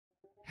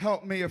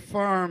help me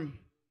affirm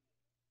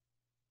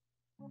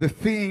the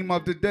theme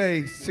of the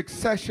day,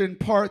 succession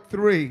part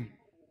 3.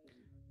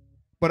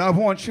 But I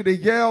want you to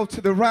yell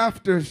to the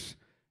rafters,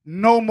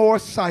 no more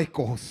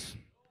cycles.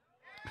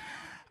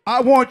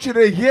 I want you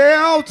to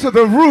yell to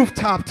the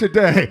rooftop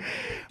today,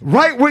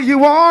 right where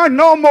you are,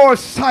 no more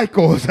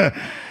cycles.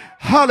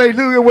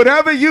 Hallelujah.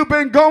 Whatever you've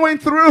been going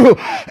through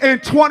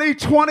in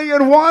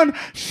 2021,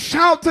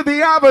 shout to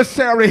the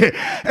adversary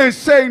and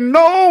say,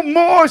 no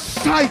more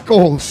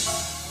cycles.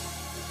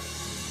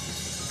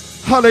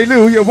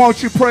 Hallelujah.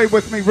 Won't you pray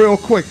with me real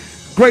quick?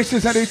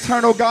 Gracious and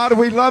eternal God,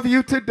 we love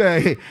you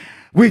today.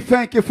 We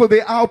thank you for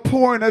the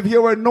outpouring of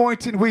your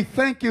anointing. We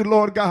thank you,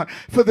 Lord God,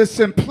 for the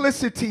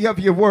simplicity of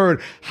your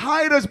word.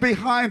 Hide us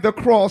behind the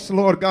cross,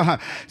 Lord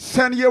God.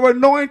 Send your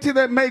anointing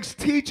that makes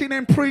teaching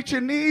and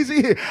preaching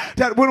easy,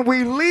 that when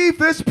we leave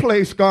this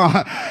place,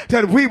 God,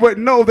 that we would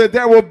know that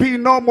there will be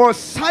no more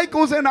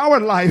cycles in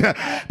our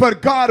life.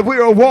 But God, we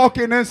are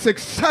walking in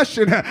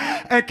succession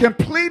and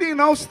completing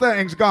those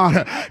things,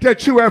 God,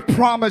 that you have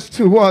promised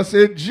to us.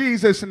 In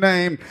Jesus'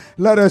 name,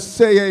 let us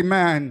say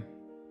amen.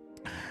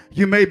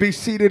 You may be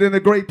seated in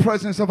the great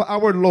presence of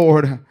our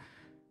Lord.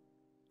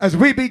 As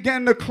we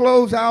begin to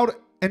close out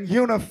and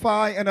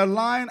unify and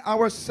align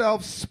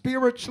ourselves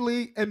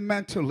spiritually and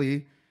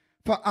mentally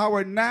for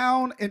our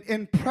now and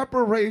in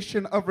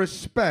preparation of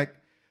respect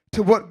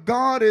to what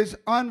God is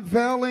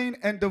unveiling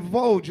and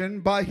divulging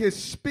by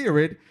his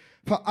Spirit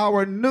for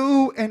our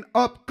new and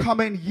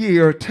upcoming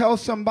year. Tell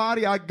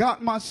somebody, I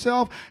got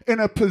myself in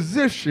a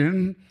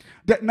position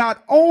that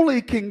not only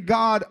can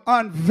God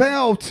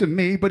unveil to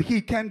me, but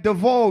he can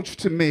divulge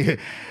to me.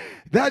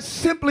 That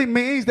simply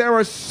means there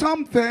are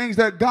some things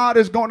that God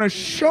is going to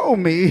show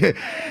me,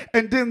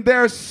 and then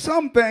there's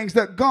some things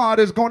that God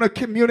is going to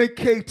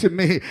communicate to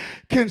me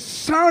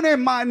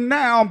concerning my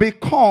now,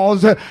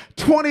 because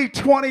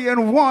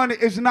 2021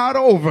 is not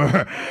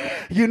over.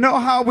 You know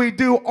how we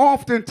do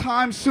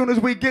oftentimes, soon as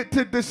we get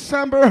to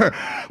December,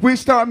 we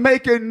start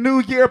making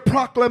New Year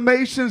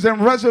proclamations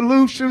and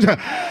resolutions.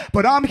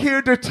 But I'm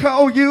here to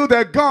tell you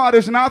that God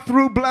is not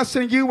through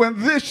blessing you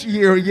in this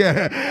year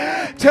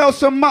yet. Tell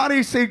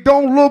somebody, say,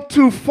 don't look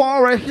too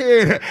far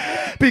ahead,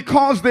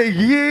 because the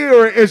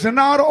year is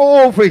not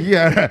over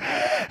yet.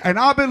 And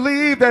I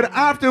believe that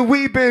after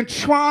we've been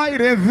tried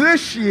in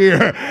this year,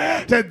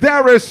 that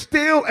there is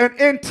still an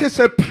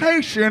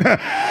anticipation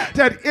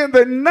that in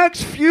the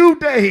next few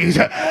days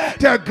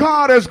that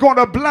God is going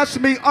to bless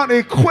me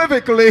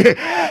unequivocally,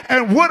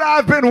 and what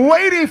I've been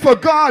waiting for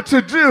God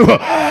to do,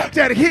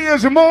 that he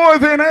is more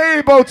than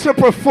able to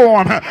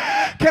perform.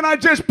 Can I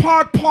just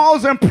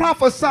pause and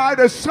prophesy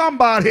to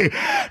somebody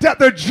that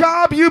the job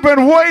you've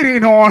been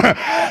waiting on,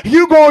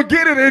 you're going to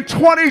get it in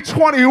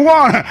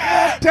 2021,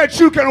 that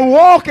you can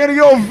walk in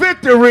your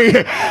victory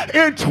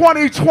in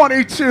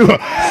 2022.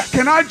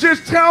 Can I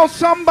just tell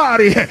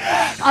somebody,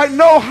 I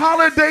know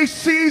holiday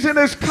season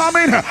is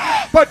coming,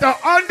 but the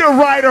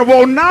underwriter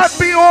will not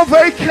be on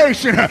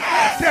vacation,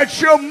 that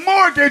your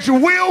mortgage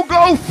will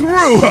go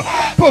through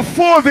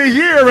before the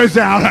year is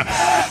out.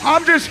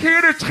 I'm just here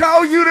to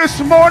tell you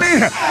this morning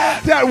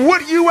that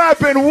what you have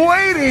been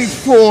waiting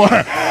for,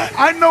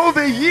 I know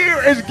the year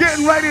is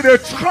getting ready to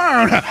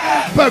turn,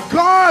 but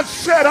God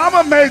said, I'm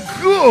going to make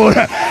good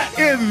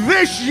in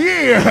this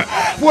year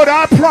what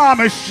I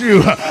promised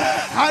you.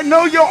 I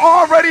know you're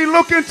already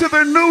looking to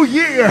the new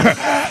year,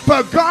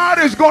 but God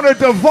is going to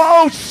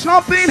divulge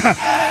something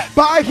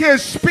by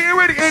his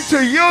Spirit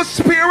into your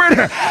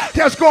spirit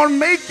that's going to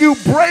make you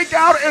break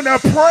out in a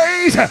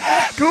praise.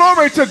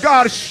 Glory to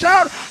God.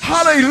 Shout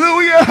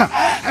hallelujah.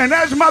 And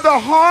as Mother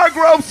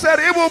Hargrove said,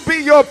 it will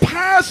be your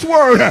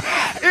password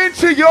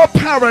into your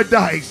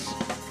paradise.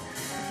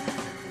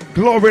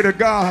 Glory to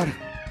God.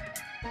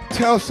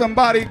 Tell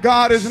somebody,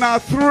 God is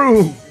not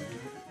through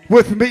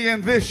with me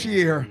in this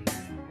year.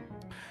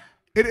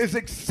 It is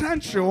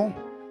essential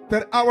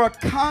that our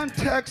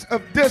context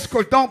of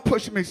discourse, don't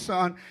push me,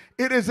 son.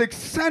 It is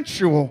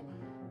essential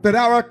that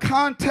our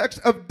context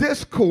of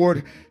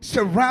discord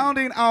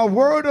surrounding our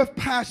word of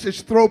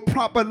passage throw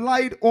proper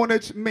light on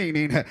its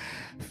meaning,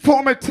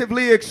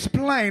 formatively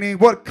explaining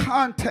what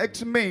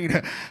context means.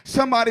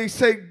 Somebody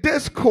say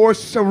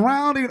discourse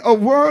surrounding a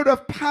word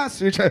of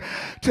passage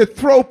to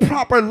throw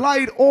proper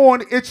light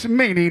on its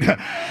meaning.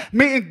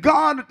 Meaning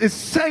God is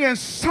saying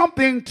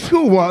something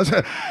to us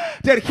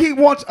that he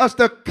wants us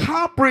to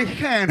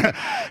comprehend,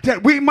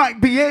 that we might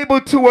be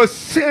able to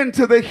ascend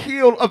to the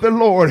hill of the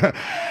Lord.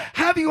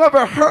 Have you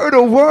ever heard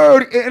a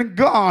word in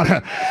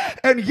God,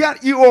 and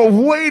yet you are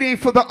waiting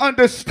for the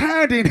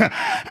understanding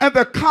and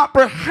the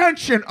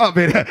comprehension of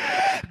it?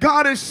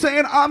 God is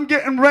saying, I'm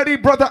getting ready,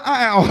 Brother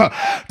Al,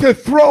 to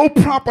throw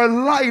proper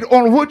light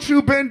on what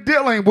you've been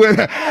dealing with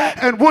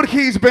and what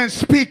he's been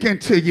speaking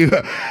to you.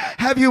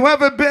 Have you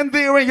ever been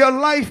there in your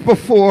life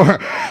before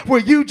where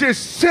you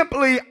just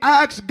simply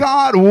ask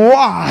God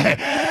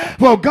why?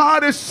 Well,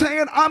 God is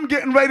saying, I'm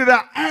getting ready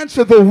to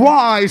answer the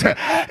whys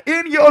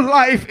in your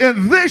life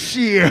in this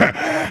year.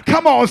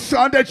 Come on,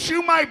 son, that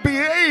you might be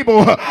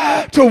able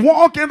to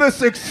walk in the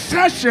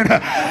succession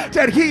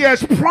that he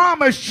has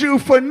promised you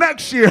for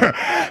next year.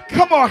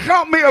 Come on,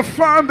 help me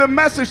affirm the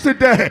message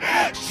today.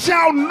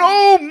 Shall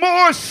no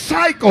more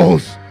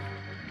cycles.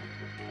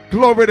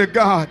 Glory to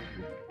God.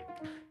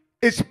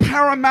 It's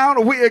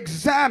paramount we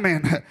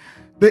examine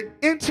the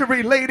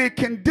interrelated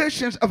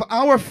conditions of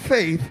our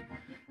faith,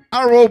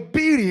 our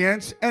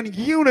obedience, and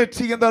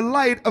unity in the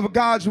light of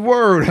God's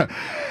word,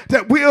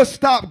 that we'll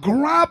stop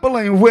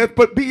grappling with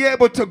but be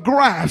able to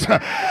grasp.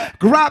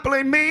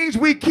 Grappling means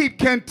we keep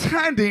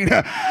contending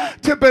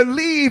to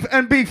believe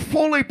and be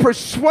fully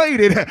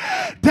persuaded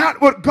that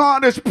what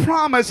God has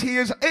promised he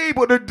is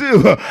able to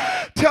do.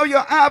 Tell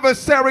your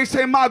adversary,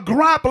 say, my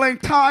grappling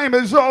time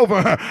is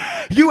over.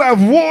 You have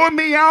worn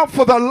me out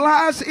for the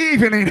last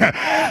evening.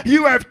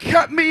 You have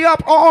kept me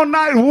up all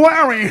night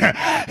worrying.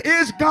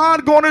 Is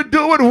God going to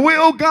do it?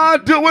 Will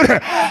God do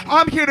it?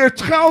 I'm here to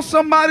tell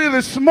somebody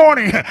this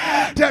morning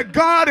that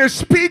God is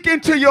speaking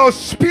to your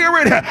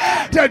spirit,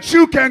 that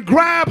you can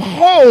grab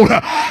hold,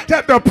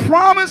 that the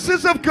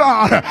promises of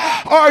God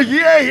are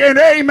yea and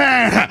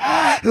amen.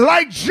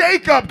 Like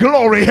Jacob,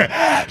 glory.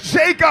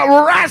 Jacob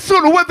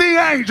wrestled with the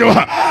angel,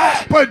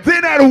 but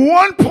then at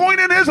one point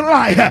in his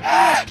life,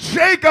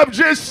 Jacob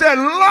just said,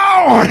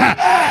 Lord,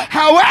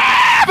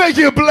 however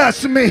you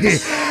bless me.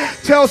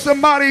 Tell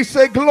somebody,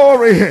 say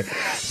glory.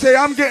 Say,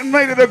 I'm getting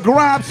ready to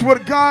grasp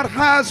what God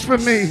has for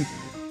me.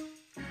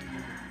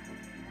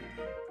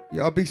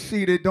 Y'all be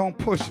seated. Don't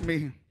push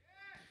me.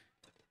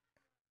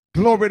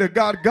 Glory to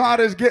God. God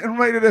is getting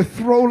ready to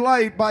throw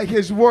light by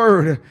his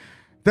word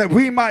that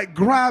we might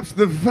grasp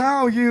the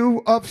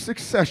value of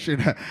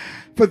succession.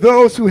 For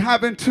those who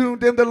haven't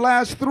tuned in the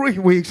last 3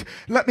 weeks,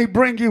 let me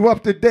bring you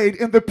up to date.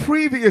 In the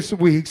previous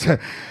weeks,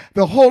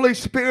 the Holy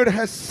Spirit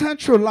has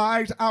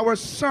centralized our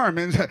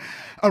sermons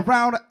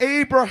around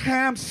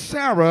Abraham,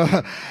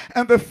 Sarah,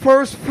 and the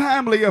first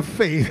family of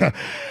faith.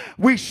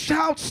 We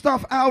shout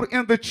stuff out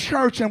in the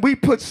church and we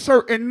put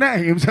certain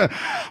names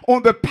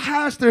on the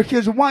pastor,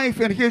 his wife,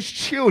 and his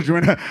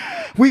children.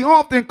 We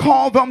often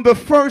call them the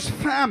first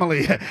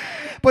family.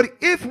 But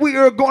if we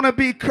are going to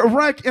be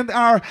correct in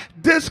our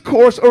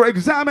discourse or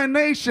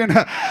examination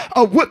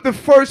of what the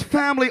first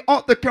family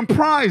ought to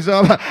comprise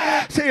of,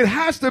 say it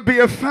has to be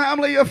a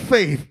family of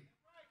faith.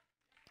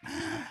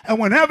 And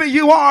whenever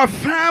you are a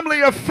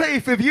family of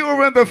faith, if you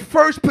are in the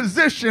first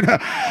position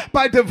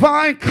by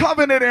divine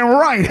covenant and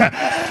right,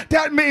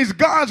 that means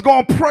God's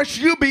going to press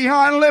you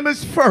beyond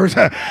limits first.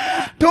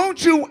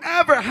 Don't you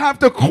ever have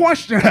to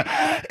question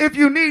if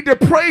you need to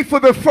pray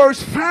for the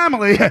first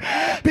family,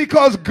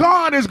 because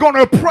God is going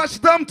to press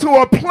them to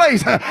a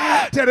place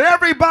that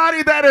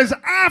everybody that is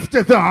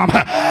after them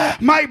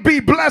might be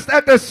blessed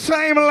at the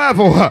same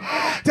level.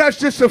 That's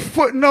just a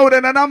footnote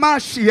and an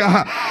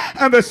amashia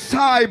and a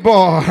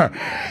sidebar.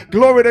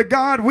 Glory to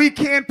God. We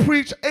can't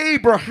preach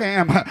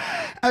Abraham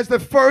as the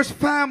first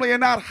family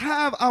and not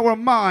have our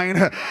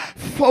mind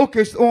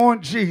focused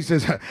on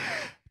Jesus.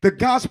 The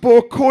gospel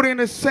according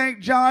to St.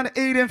 John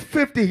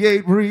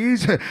 8:58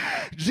 reads,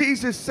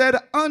 Jesus said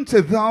unto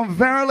them,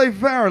 verily,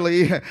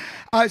 verily,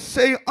 I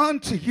say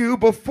unto you,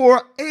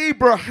 before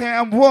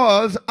Abraham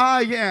was,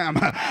 I am.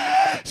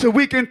 So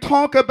we can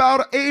talk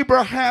about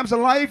Abraham's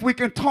life. We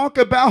can talk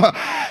about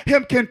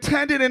him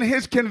contending in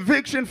his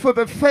conviction for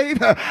the faith.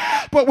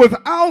 But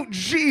without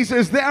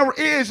Jesus, there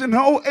is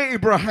no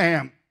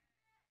Abraham.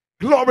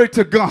 Glory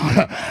to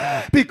God.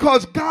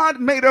 Because God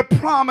made a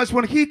promise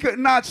when he could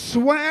not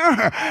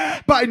swear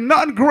by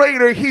none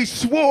greater, he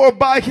swore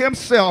by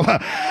himself.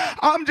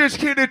 I'm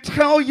just here to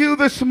tell you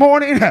this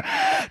morning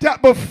that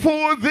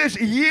before this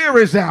year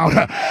is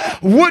out,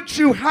 what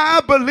you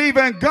have believed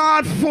in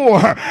God for,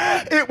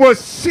 it was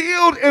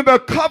sealed in the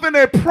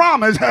covenant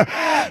promise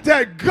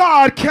that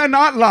God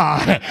cannot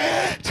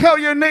lie. Tell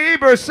your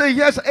neighbor, say,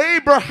 yes,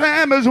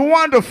 Abraham is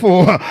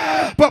wonderful,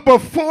 but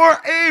before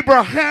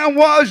Abraham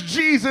was,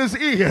 Jesus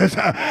is.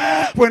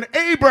 When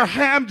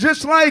Abraham,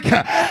 just like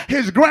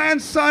his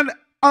grandson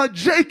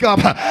Jacob,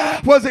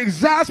 was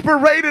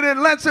exasperated,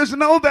 and lets us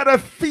know that a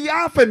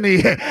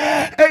theophany,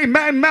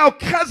 amen,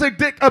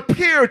 Melchizedek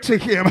appeared to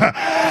him.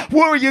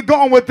 Where are you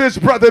going with this,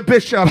 Brother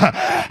Bishop?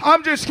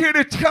 I'm just here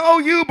to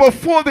tell you,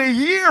 before the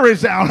year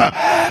is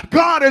out,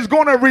 God is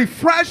going to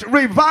refresh,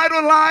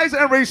 revitalize,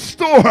 and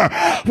restore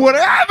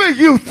whatever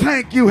you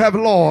think you have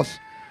lost.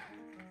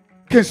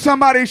 Can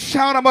somebody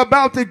shout, I'm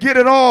about to get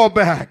it all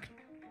back?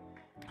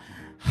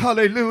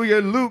 Hallelujah.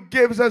 Luke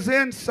gives us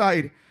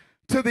insight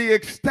to the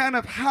extent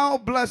of how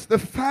blessed the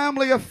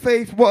family of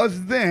faith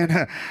was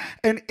then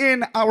and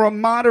in our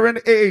modern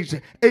age.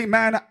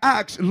 Amen.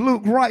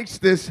 Luke writes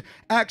this,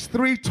 Acts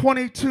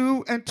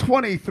 3:22 and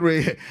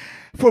 23.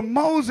 For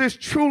Moses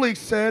truly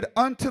said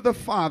unto the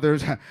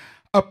fathers,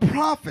 a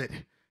prophet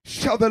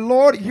shall the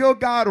Lord your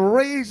God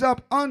raise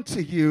up unto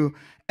you,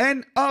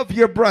 and of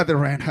your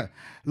brethren,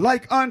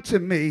 like unto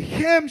me.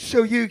 Him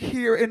shall you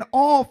hear in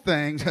all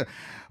things,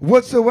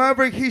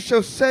 whatsoever he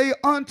shall say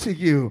unto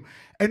you.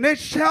 And it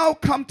shall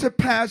come to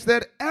pass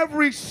that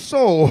every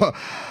soul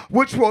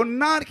which will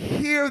not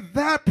hear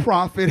that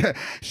prophet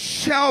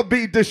shall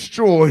be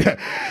destroyed.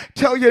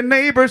 Tell your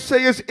neighbor,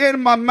 say, it's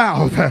in my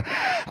mouth.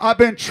 I've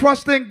been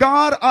trusting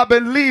God. I've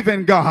been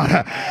believing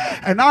God.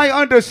 And I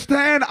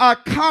understand, I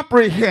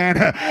comprehend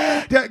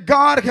that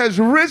God has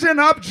risen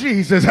up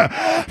Jesus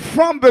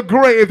from the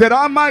grave, that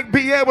I might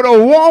be able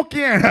to walk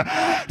in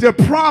the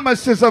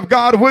promises of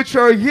God, which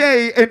are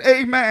yea and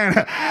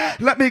amen.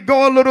 Let me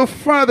go a little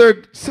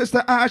further,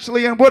 Sister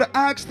Ashley, and what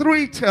Acts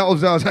 3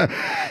 tells us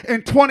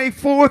in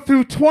 24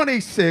 through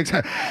 26.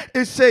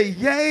 It say,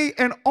 yea,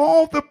 and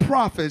all the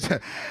prophets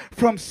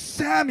from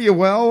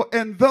Samuel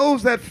and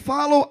those that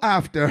follow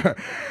after,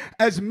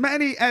 as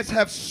many as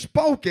have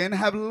spoken,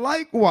 have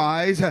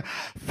likewise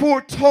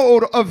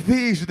foretold of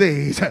these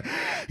days.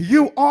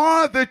 You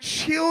are the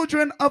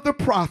children of the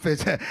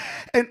prophets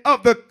and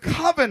of the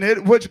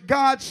covenant which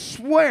God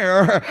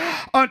sware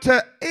unto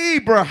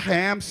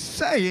Abraham,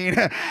 saying,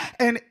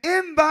 and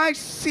in thy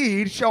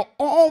seed shall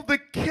all the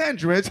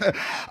kindreds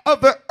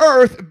of the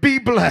earth be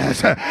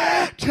blessed.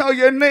 Tell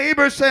your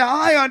neighbor, say,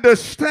 I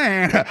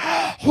understand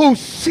whose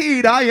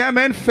seed I am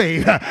in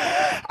faith.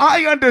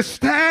 I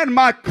understand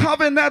my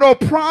covenantal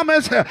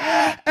promise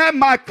and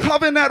my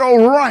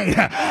covenantal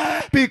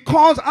right,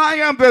 because I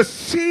am the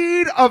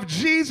seed of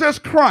Jesus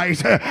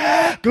Christ.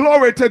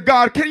 Glory to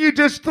God. Can you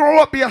just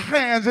throw up your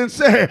hands and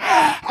say,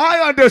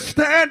 I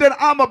understand that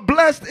I'm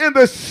blessed in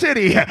the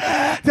city,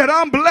 that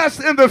I'm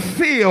blessed in the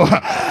field,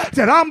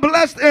 that I'm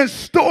blessed in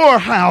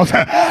storehouse,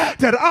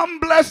 that I'm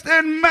blessed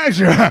in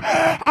measure,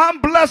 I'm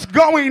blessed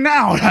going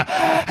out,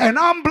 and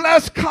I'm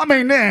blessed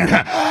coming in.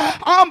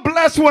 I'm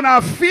blessed when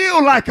I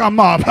feel like I'm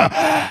up.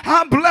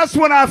 I'm blessed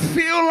when I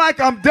feel like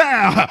I'm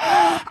down.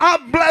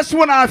 I'm blessed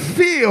when I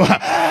feel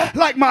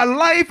like my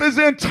life is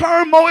in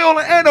turmoil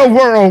and a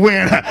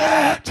whirlwind.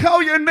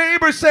 Tell your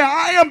neighbor, say,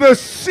 I am the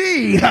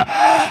seed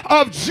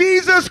of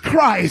Jesus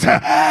Christ,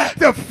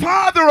 the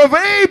father of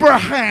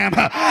Abraham,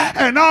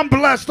 and I'm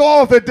blessed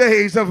all the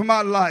days of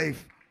my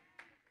life.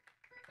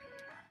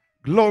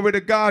 Glory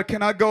to God.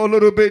 Can I go a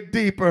little bit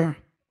deeper?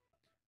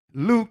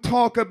 Luke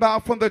talk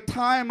about from the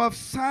time of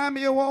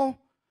Samuel,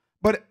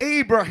 but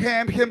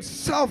Abraham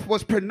himself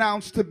was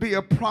pronounced to be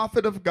a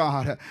prophet of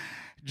God.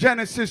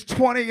 Genesis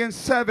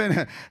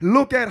 20:7.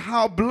 Look at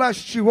how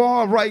blessed you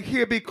are right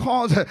here,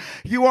 because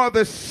you are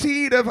the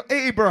seed of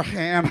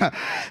Abraham.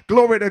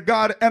 Glory to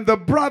God. And the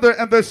brother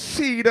and the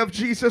seed of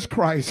Jesus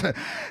Christ.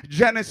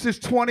 Genesis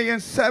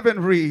 20:7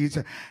 reads,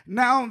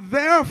 now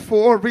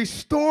therefore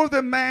restore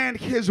the man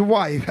his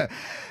wife,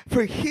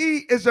 for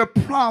he is a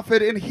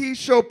prophet, and he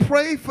shall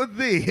pray for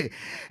thee,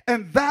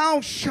 and thou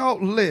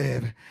shalt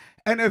live.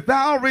 And if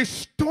thou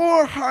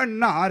restore her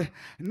not,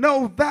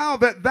 know thou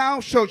that thou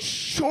shalt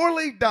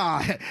surely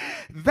die,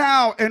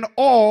 thou and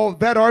all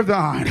that are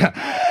thine.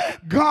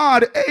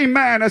 God,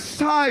 amen, a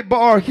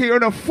sidebar here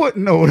and a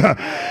footnote.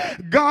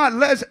 God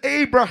lets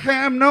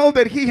Abraham know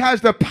that he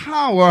has the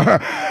power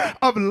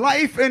of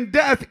life and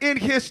death in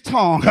his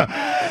tongue.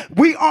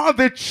 We are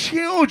the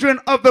children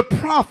of the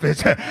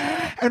prophets.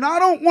 And I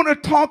don't want to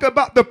talk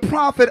about the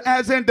prophet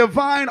as in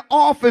divine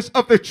office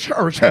of the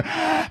church,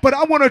 but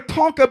I want to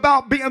talk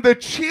about being the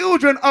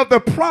children of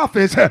the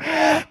prophets.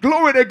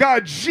 Glory to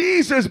God.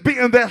 Jesus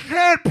being the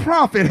head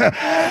prophet,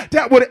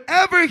 that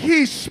whatever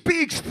he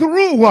speaks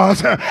through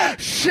us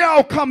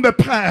shall come to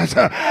pass.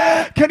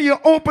 Can you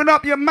open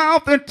up your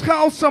mouth and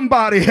tell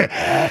somebody,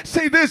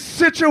 say, this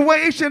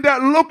situation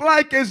that looked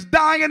like it's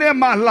dying in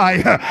my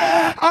life,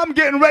 I'm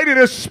getting ready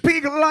to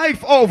speak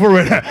life over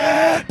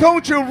it.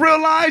 Don't you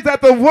realize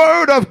that the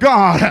word of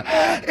God,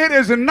 it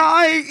is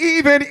nigh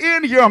even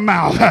in your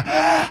mouth?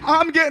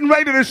 I'm getting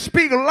ready to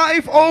speak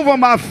life over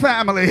my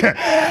family.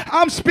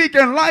 I'm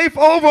speaking life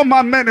over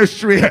my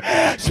ministry,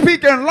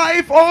 speaking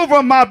life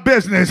over my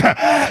business,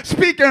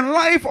 speaking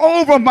life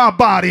over my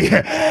body.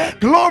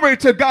 Glory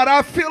to God.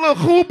 I feel a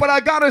hoop, but I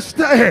gotta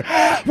stay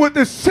with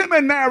the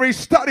seminary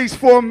studies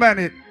for a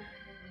minute.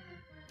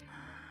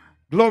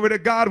 Glory to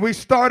God. We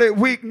started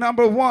week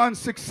number 1,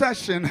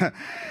 succession.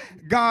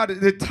 God,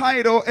 the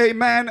title,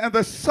 amen, and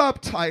the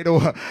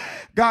subtitle.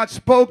 God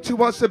spoke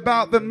to us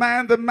about the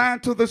man, the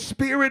mantle, the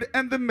spirit,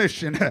 and the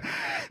mission.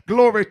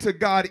 Glory to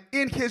God.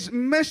 In his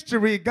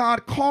mystery,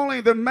 God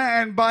calling the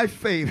man by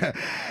faith.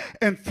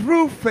 And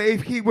through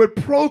faith, he would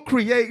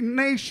procreate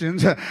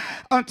nations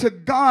unto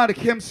God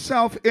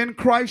himself in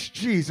Christ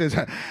Jesus.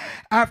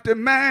 After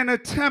man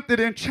attempted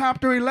in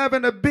chapter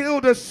 11 to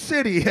build a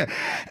city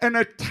and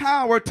a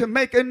tower to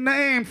make a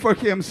name for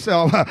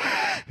himself.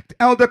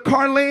 Elder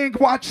Carlene,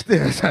 watch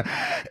this.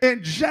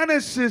 In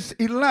Genesis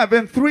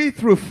 11, 3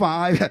 through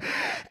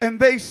 5, and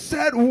they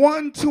said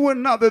one to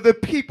another, the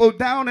people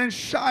down in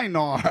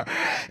Shinar,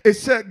 it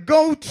said,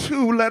 go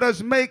to, let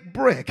us make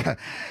brick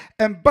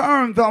and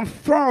burn them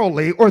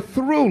thoroughly or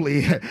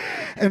throughly.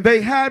 And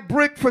they had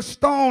brick for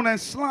stone and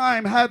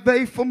slime had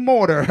they for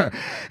mortar.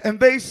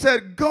 And they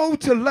said, go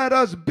to, let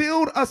us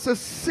build us a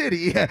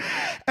city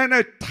and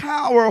a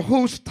tower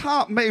whose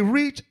top may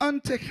reach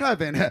unto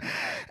heaven.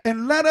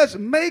 And let us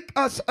make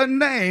us a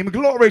name.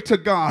 Glory to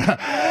God.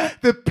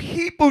 The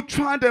people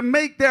trying to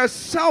make their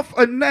self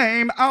a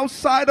name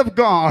outside of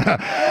God.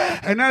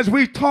 And as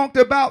we talked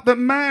about the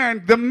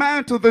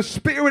mantle, the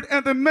spirit,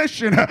 and the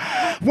mission,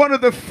 one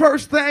of the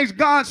first things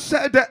God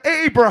said to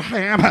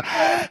Abraham,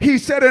 he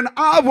said, and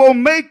I will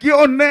make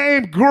your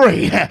name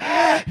great.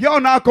 Y'all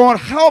not going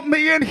to help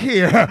me in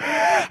here.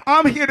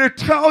 I'm here to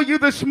tell you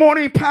this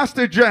morning,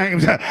 Pastor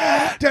James,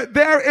 that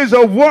there is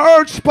a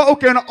word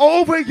spoken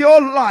over your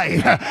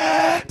life,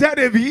 that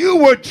if you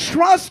would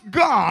trust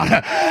God,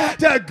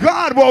 that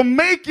God will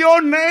make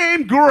your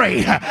name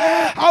great.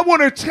 I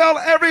want to tell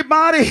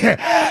everybody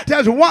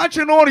that's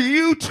watching on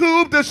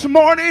YouTube this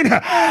morning,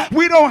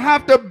 we don't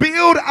have to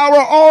build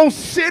our own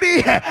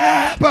city,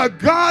 but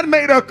God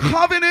made a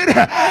covenant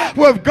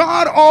with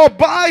God all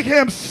by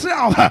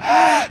himself,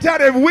 that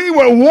if we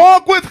would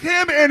walk with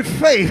him in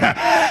faith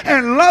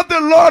and love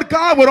the Lord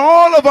God with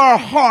all of our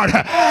heart,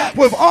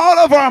 with all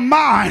of our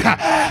mind,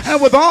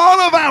 and with all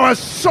of our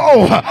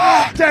soul,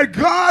 that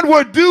God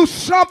would do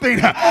something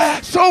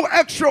so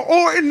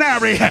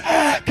extraordinary.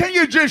 Can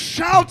you just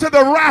shout to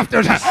the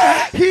rafters,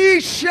 he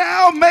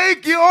shall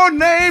make your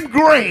name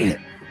great?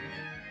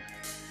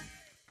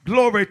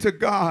 Glory to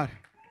God.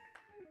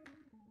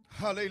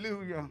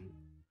 Hallelujah.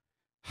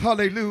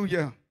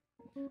 Hallelujah.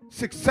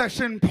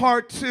 Succession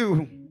part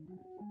 2.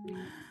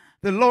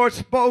 The Lord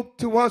spoke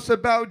to us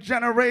about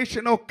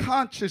generational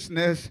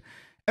consciousness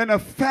and a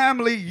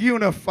family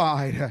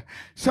unified.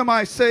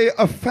 Somebody say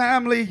a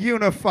family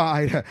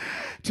unified.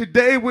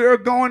 Today we're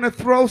going to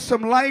throw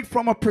some light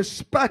from a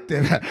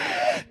perspective.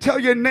 Tell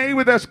your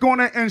neighbor that's going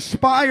to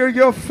inspire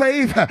your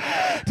faith,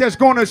 that's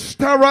going to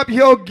stir up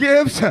your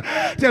gifts,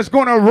 that's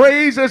going to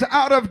raise us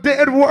out of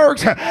dead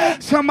works.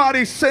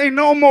 Somebody say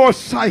no more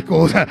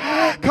cycles.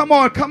 Come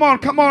on, come on,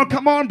 come on,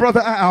 come on,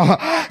 Brother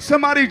Al.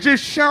 Somebody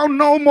just shout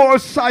no more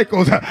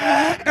cycles.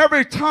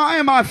 Every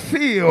time I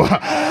feel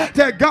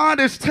that God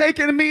is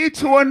taking me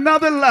to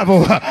another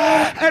level,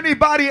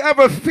 anybody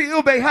ever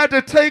feel they had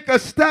to take a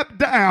step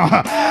down?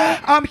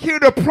 I'm here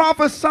to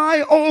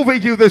prophesy over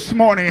you this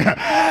morning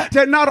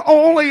that not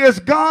only is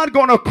God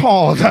going to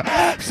cause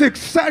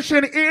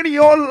succession in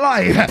your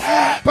life,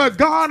 but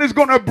God is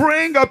going to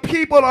bring a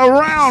people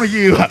around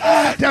you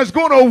that's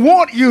going to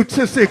want you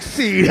to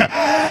succeed,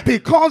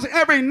 because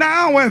every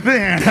now and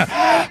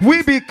then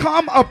we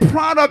become a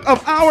product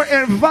of our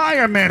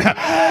environment,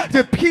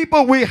 the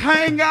people we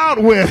hang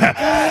out with.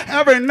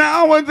 Every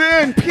now and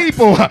then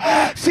people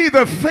see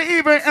the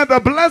favor and the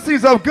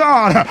blessings of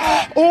God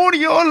on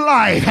your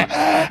life,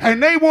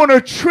 and they want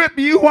to trip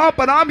you up.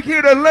 But I'm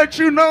here to let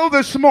you know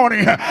this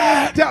morning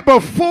that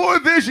before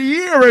this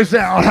year is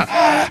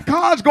out,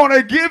 God's going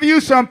to give you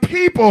some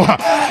people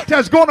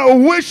that's going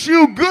to wish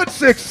you good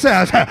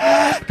success.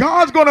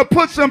 God's going to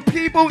put some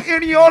people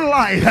in your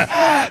life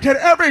that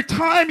every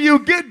time you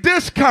get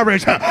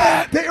discouraged,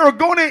 they are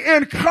going to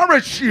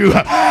encourage you.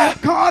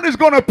 God is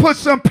going to put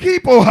some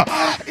people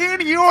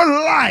in your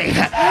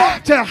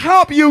life to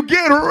help you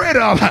get rid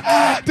of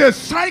the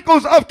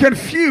cycles of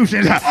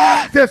confusion,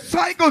 the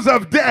cycles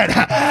of debt,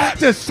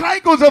 the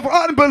cycles of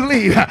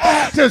unbelief,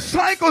 the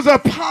cycles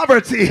of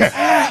poverty.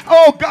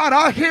 Oh God,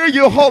 I hear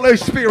you, Holy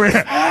Spirit.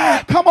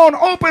 Come on,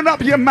 open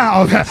up your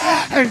mouth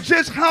and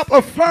just help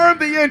affirm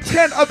the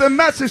intent of the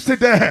message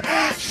today.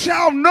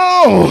 Shall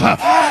no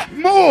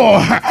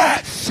more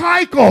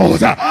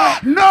cycles,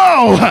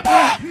 no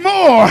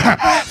more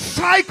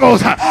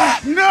cycles,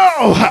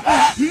 no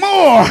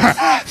more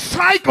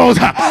cycles,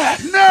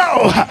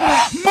 no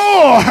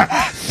more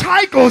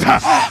cycles,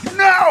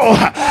 no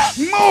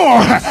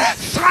more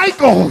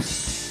cycles.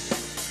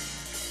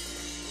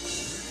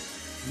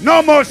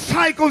 No more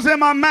cycles in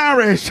my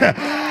marriage.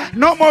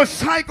 No more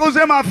cycles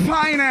in my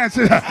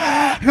finances.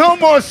 No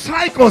more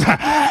cycles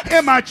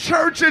in my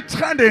church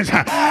attendance.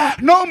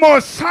 No more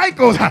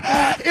cycles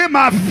in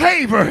my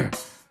favor.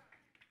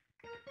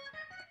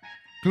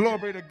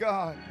 Glory to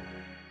God.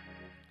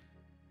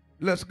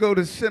 Let's go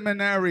to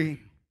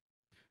seminary.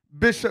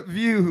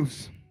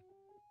 Bishopjnr's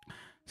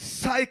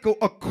cycle,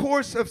 a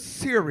course of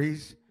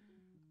series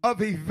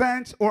of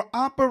events or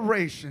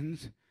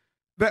operations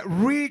that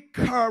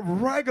recur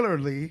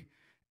regularly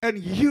and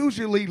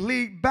usually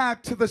lead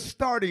back to the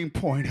starting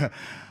point.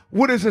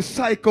 What is a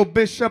cycle,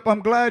 Bishop?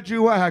 I'm glad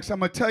you asked. I'm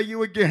going to tell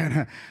you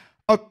again.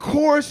 a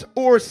course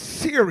or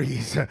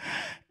series.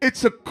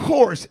 It's a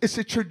course. It's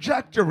a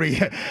trajectory.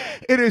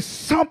 It is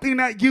something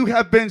that you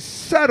have been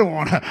set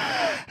on.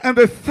 And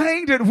the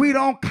thing that we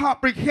don't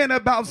comprehend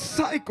about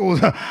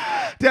cycles,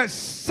 that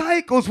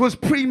cycles was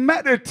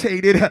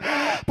premeditated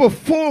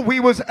before we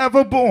was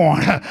ever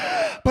born.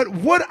 But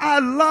what I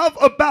love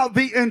about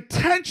the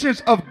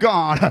intentions of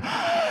God,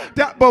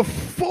 that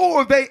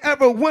before they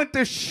ever went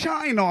to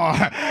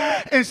Shinar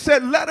and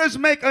said, let us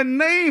make a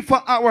name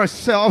for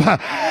ourselves,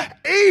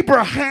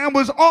 Abraham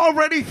was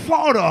already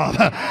thought of.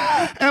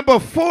 And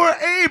before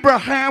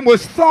Abraham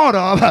was thought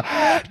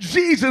of,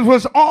 Jesus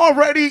was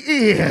already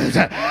is.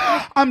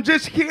 I'm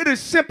just here to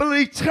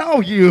simply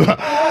tell you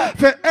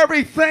that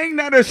everything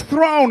that has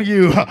thrown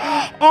you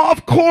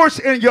off course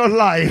in your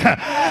life,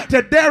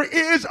 that there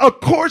is a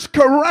course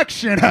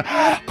correction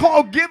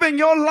called giving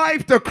your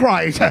life to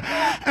Christ.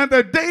 And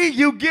the day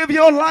you give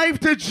your life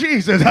to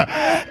Jesus,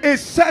 it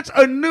sets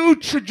a new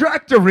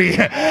trajectory.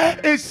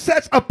 It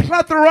sets a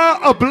plethora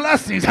of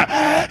blessings.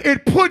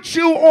 It puts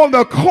you on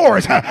the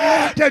course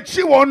that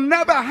you will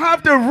never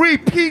have to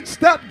repeat,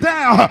 step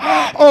down,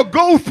 or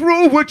go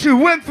through what you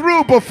went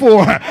through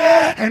before.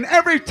 And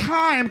every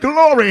time,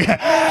 glory,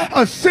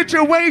 a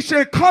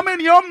situation come in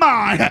your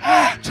mind,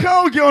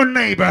 tell your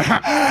neighbor,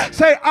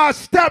 say, I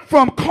step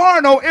from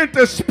carnal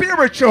into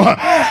spiritual,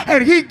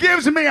 and he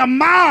gives me a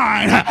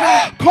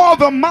mind called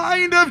the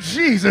mind of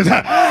Jesus.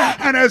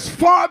 And as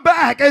far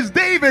back as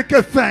David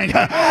could think,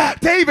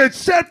 David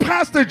said,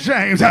 Pastor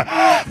James,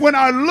 when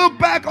I look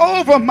back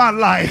over my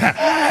life,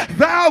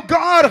 thou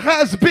God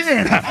has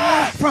been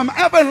from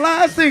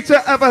everlasting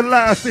to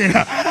everlasting.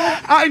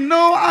 I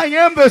know I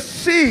am the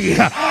seed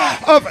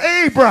of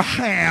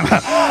Abraham,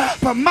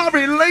 but my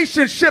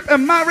relationship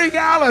and my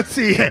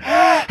reality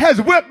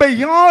has went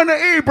beyond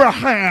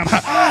Abraham.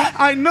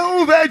 I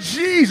know that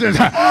Jesus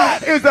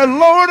is the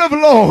Lord of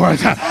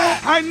Lords.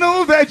 I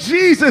know that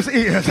Jesus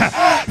is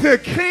the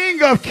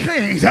King of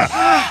Kings.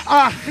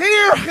 I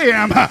hear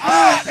him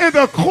in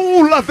the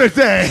cool of the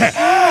day.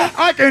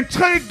 I can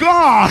take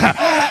God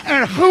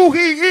and who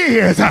he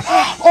is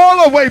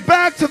all the way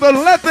back to the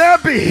let there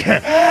be.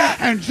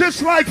 And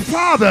just like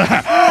Father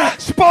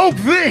spoke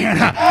then,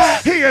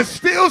 he is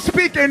still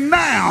speaking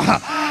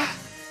now.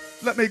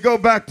 Let me go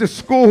back to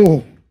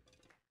school.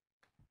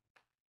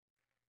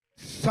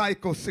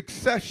 Cycle,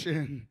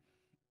 succession,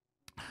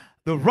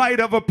 the right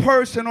of a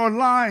person or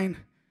line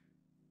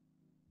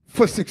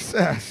for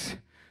success.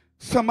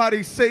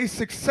 Somebody say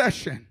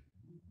succession.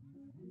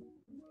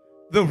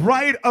 The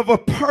right of a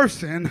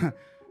person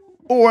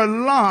or a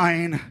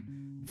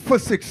line for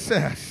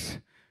success.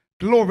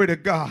 Glory to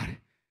God.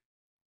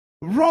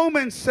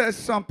 Romans says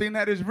something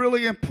that is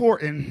really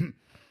important.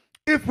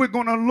 If we're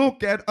going to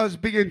look at us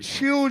being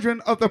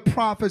children of the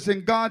prophets,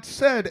 and God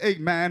said,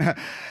 amen,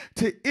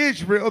 to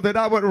Israel that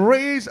I would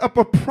raise up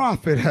a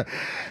prophet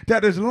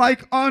that is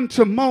like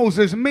unto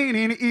Moses,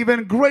 meaning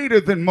even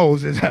greater than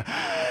Moses.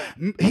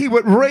 He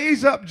would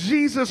raise up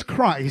Jesus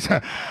Christ,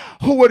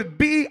 who would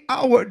be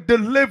our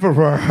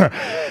deliverer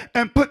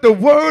and put the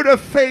word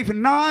of faith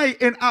nigh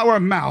in our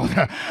mouth.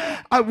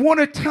 I want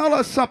to tell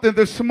us something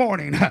this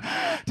morning,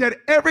 that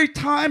every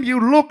time you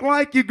look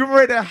like you're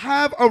ready to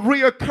have a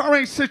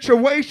reoccurring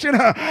situation,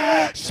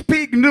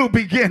 speak new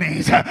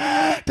beginnings.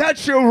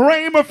 That's your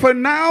rhema for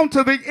now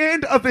to the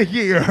end of the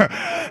year.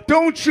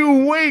 Don't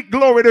you wait,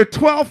 glory, to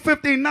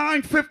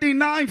 12:59,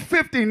 59,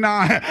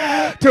 59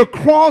 to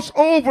cross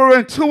over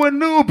into a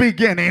new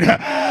beginning.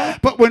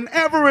 But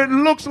whenever it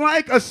looks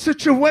like a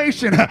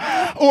situation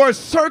or a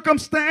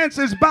circumstance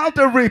is about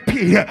to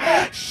repeat,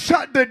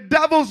 shut the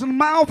devil's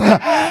mouth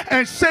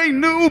and say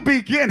new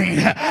beginning.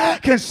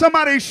 Can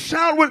somebody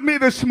shout with me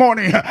this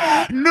morning?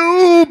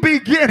 New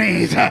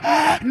beginnings.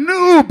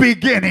 New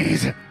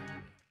beginnings.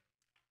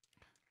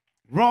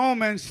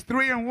 Romans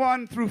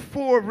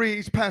 3:1-4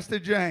 reads, Pastor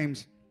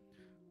James,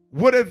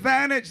 what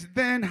advantage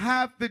then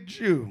hath the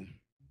Jew?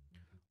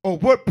 Or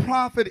what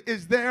profit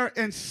is there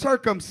in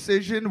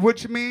circumcision,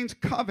 which means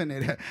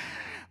covenant?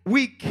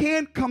 We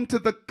can't come to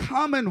the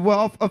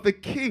commonwealth of the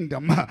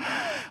kingdom.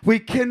 We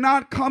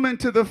cannot come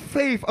into the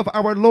faith of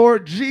our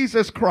Lord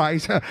Jesus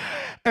Christ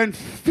and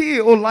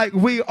feel like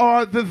we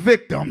are the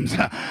victims,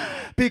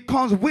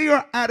 because we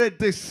are at a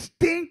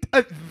distinct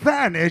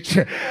advantage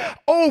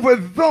over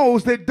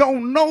those that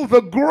don't know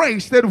the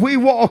grace that we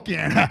walk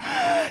in.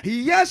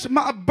 Yes,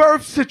 my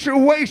birth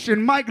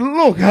situation might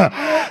look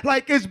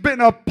like it's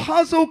been a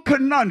puzzle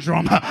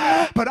conundrum,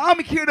 but I'm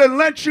here to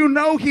let you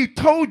know he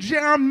told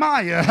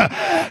Jeremiah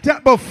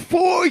that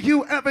before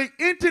you ever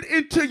entered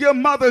into your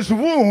mother's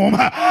womb,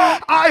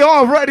 I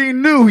already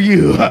knew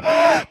you.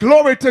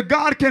 Glory to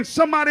God. Can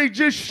somebody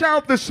just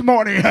shout this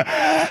morning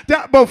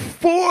that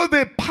before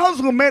the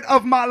puzzlement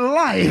of my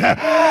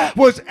life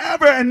was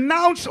ever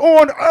announced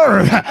on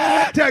earth,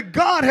 that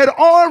God had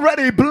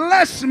already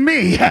blessed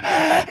me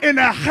in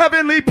a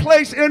heavenly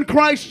place in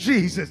Christ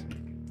Jesus?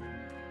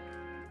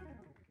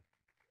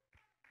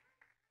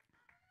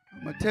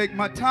 I'm going to take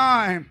my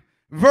time.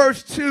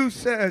 Verse 2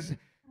 says,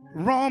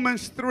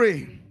 Romans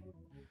 3,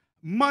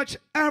 much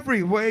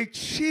every way,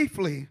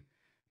 chiefly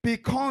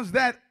because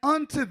that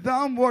unto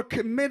them were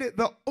committed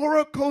the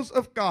oracles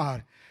of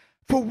God.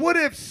 For what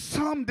if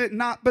some did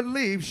not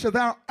believe? Shall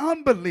their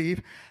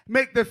unbelief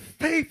make the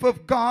faith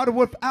of God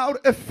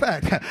without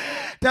effect?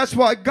 That's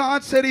why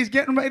God said he's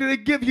getting ready to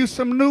give you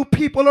some new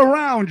people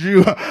around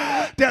you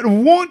that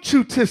want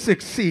you to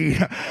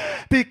succeed.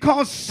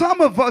 Because some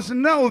of us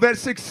know that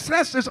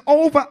success is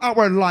over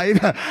our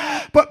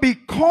life, but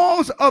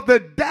because of the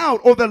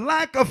doubt or the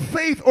lack of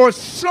faith, or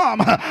some,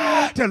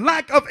 the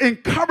lack of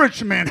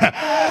encouragement,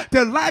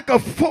 the lack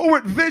of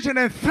forward vision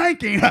and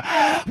thinking,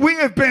 we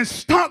have been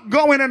stuck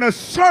going in a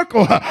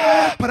circle.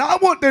 But I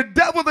want the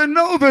devil to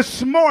know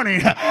this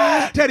morning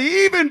that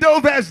even though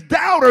there's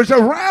doubters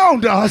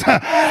around us,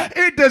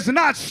 it does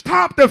not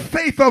stop the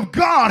faith of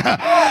God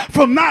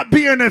from not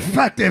being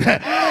effective.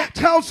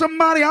 Tell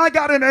somebody, I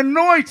got an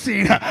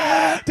anointing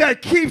that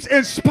keeps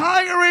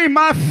inspiring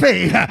my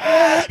faith.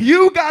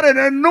 You got an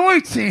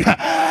anointing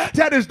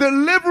that is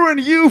delivering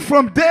you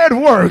from dead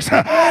works.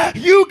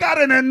 You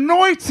got an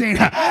anointing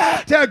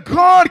that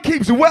God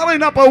keeps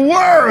welling up a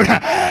word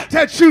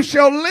that you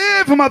shall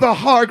live, Mother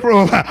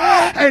Hargrove,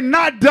 and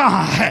not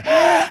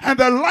die. And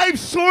the life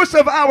source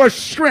of our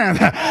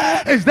strength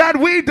is that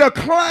we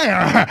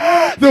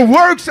declare the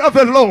works of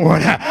the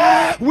Lord.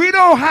 We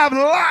don't have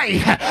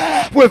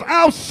life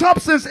without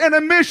substance and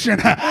a mission.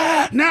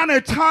 Now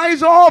it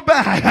ties all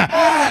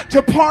back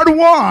to part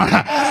one: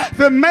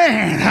 the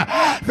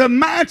man, the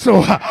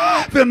mantle,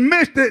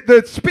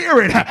 the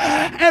spirit,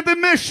 and the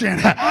mission.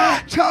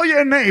 Tell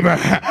your neighbor,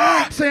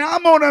 say,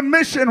 I'm on a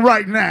mission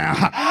right now.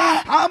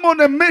 I'm on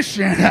a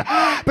mission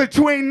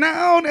between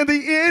now and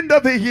the end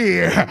of the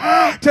year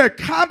to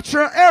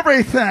capture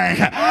everything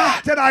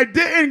that I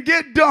didn't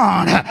get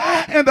done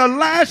in the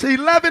last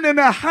 11 and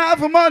a half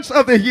months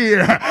of the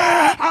year.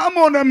 I'm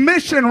on a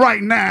mission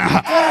right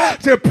now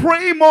to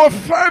pray more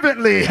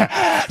fervently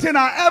than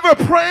I ever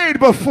prayed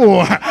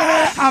before.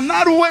 I'm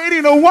not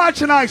waiting to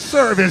watch a night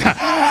service.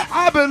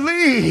 I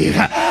believe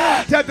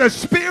that the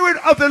Spirit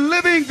of the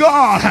living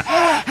God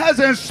has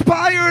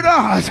inspired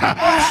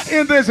us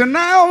in this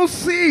now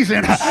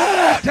season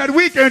that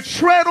we can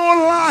tread on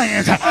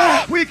lions,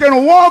 we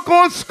can walk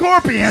on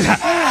scorpions.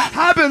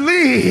 I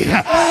believe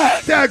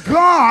that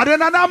God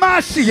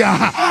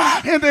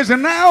in this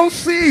now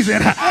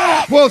season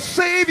will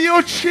save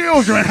your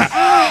children,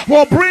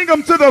 will bring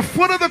them to the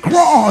foot of the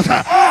cross.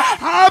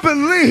 I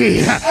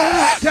believe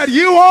that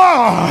you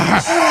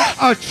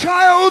are a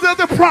child of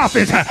the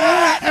prophet,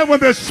 and when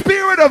the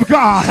Spirit of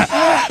God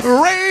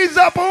raise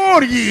up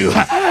on you,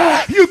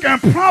 you can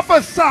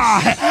prophesy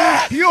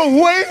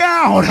your way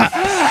out.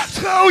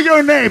 Tell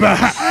your neighbor,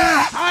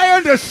 I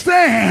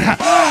understand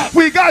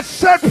we got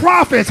set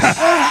prophets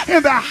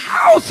in the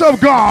house of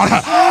God,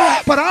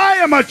 but I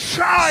am a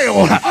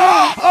child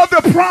of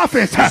the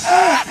prophets,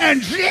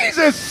 and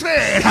Jesus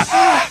said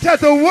that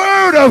the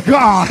word of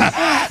God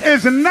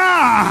is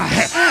nigh,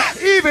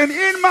 even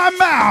in my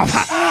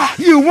mouth.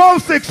 You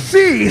won't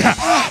succeed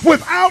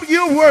without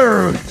your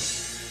word.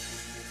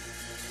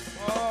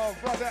 Oh,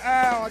 Brother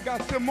Al, I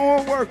got some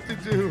more work to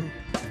do.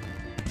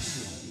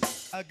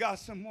 I got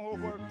some more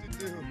work to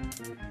do.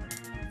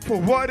 For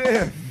what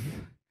if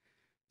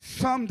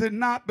some did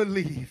not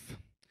believe?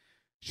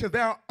 Shall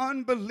their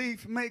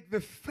unbelief make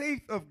the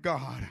faith of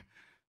God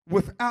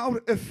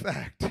without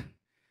effect?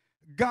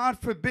 God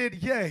forbid,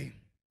 yea.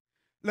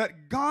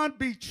 Let God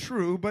be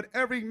true, but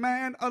every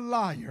man a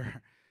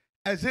liar.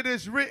 As it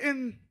is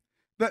written,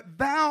 that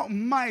thou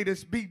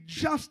mightest be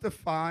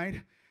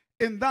justified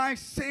in thy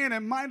sin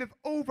and mightest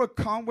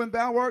overcome when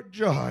thou art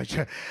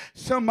judged.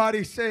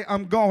 Somebody say,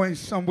 I'm going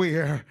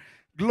somewhere.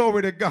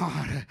 Glory to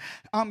God.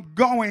 I'm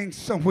going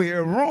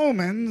somewhere.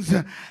 Romans,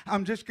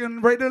 I'm just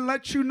getting ready to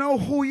let you know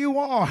who you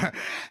are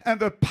and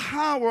the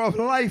power of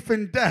life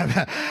and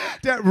death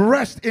that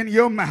rests in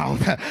your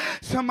mouth.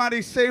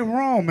 Somebody say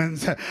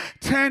Romans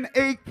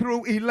 10:8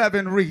 through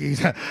 11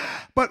 reads,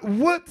 but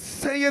what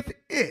saith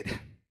it?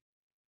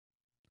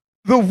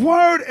 The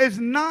word is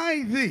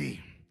nigh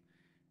thee,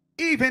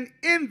 even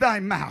in thy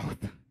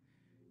mouth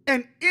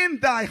and in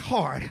thy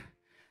heart.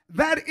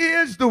 That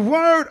is the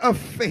word of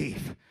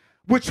faith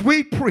which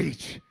we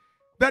preach,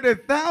 that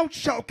if thou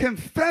shalt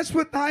confess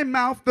with thy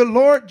mouth the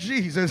Lord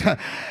Jesus,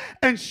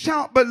 and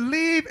shalt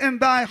believe in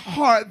thy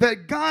heart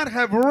that God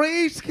hath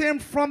raised him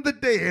from the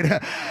dead,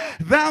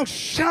 thou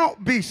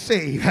shalt be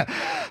saved.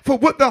 For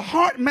with the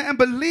heart man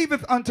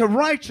believeth unto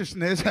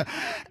righteousness,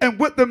 and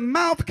with the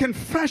mouth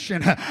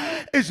confession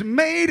is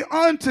made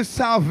unto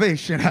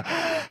salvation.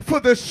 For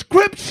the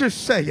scripture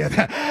saith,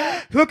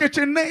 look at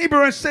your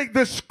neighbor and say,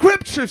 the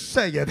scripture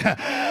saith.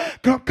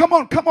 Come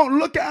on,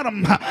 look at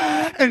him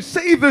and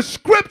say, the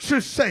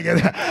scripture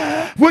saith,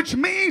 which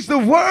means the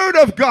word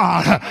of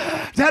God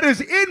that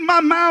is in my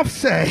mouth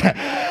say,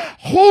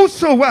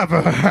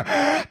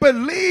 whosoever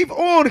believe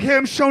on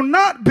him shall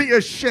not be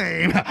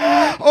ashamed.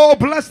 Oh,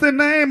 bless the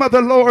name of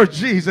the Lord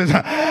Jesus.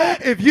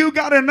 If you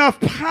got enough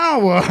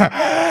power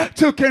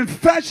to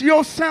confess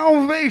your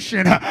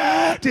salvation,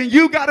 then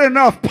you got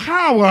enough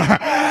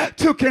power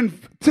to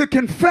to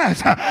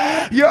confess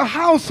your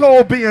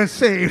household being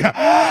saved.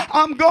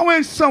 I'm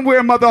going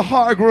somewhere, Mother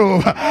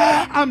Hargrove.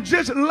 I'm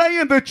just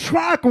laying the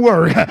track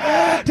work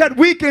that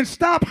we can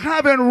stop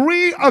having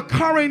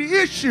reoccurring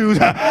issues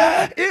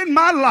in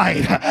my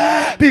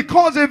life.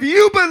 Because if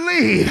you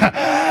believe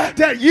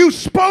that you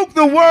spoke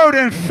the word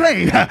in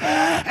faith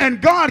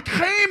and God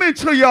came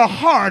into your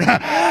heart,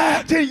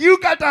 then you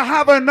got to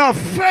have enough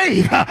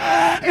faith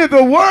in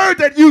the word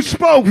that you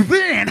spoke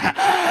then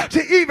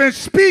to even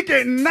speak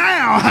it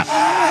now.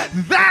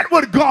 That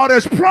what God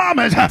has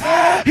promised,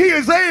 he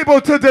is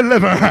able to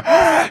deliver.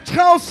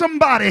 Tell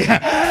somebody,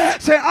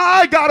 say,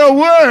 I got a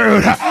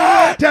word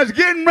that's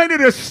getting ready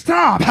to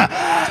stop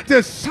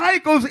the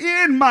cycles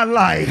in my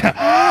life.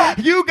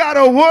 You got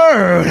a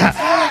word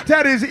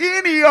that is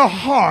in your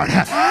heart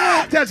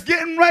that's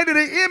getting ready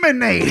to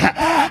emanate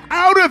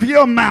out of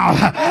your mouth,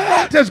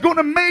 that's going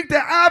to make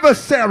the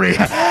adversary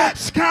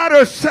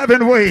scatter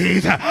 7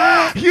 ways.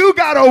 You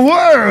got a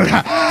word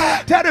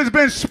that has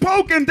been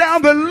spoken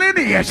down the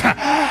lineage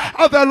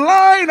of the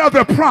line of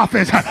the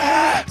prophets,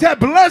 that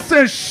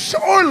blessing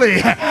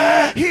surely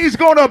he's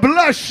going to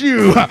bless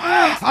you.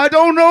 I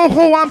don't know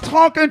who I'm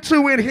talking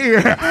to in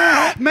here.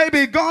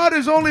 Maybe God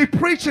is only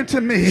preaching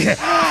to me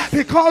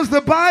because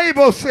the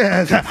Bible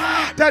says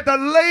that the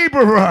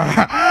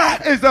laborer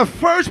is the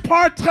first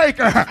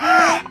partaker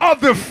of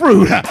the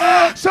fruit.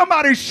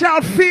 Somebody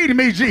shout, feed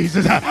me,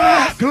 Jesus.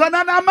 Bless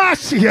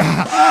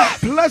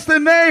the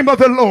name of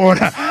the Lord.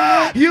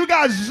 You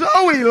got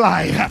Zoe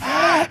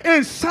life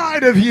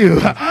inside of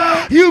you.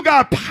 You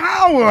got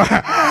power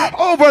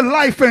over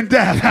life and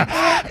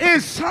death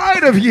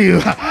inside of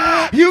you.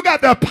 You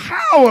got the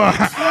power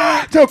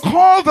to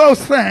call those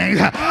things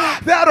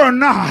that are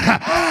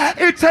not.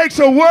 It takes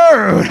a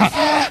word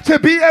to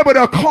be able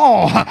to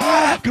call.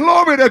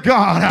 Glory to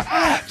God.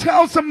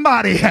 Tell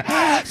somebody,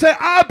 say,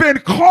 I've been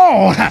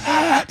called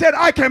that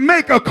I can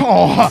make a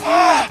call.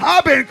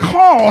 I've been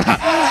called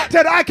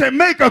that I can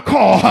make a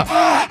call.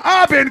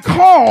 I've been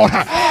called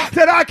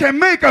that I can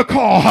make a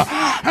call.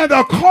 And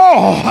the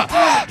call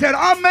that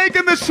I'm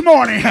making this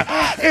morning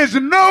is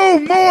no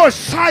more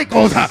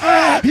cycles.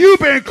 You've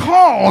been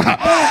called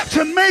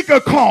to make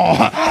a call.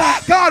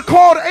 God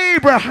called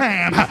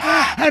Abraham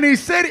and he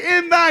said,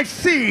 in thy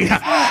seed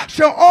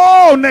shall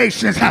all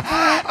nations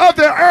of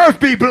the earth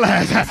be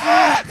blessed.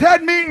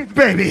 That means,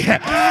 baby,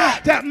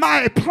 that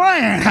my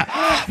plan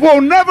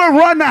will never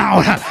run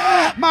out.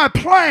 My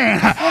plan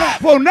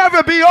will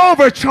never be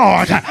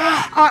overcharged.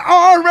 I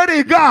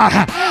already got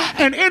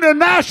an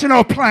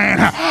international plan.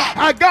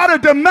 I got a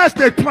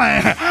domestic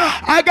plan.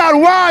 I got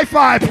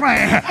Wi-Fi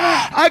plan.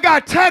 I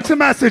got text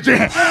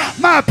messaging.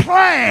 My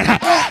plan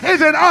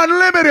is an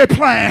unlimited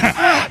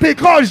plan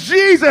because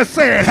Jesus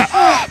said,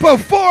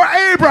 before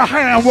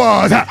Abraham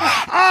was,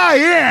 I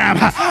am.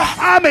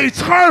 I'm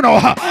eternal.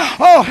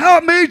 Oh,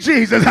 help me,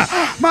 Jesus.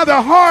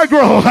 Mother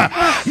Hargrove,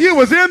 you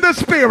was in the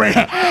spirit.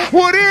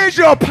 What is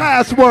your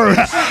password?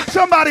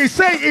 Somebody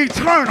say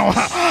eternal.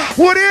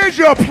 What is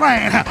your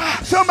plan?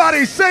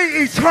 Somebody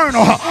say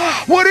eternal.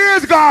 What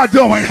is God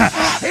doing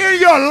in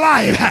your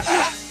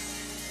life?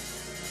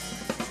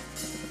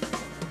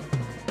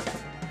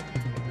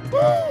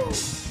 Woo.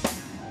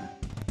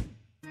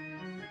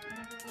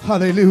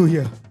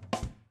 Hallelujah.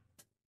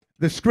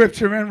 The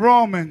scripture in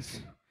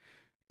Romans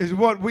is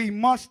what we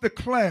must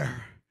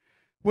declare,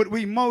 what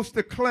we most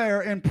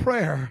declare in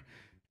prayer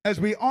as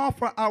we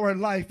offer our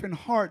life and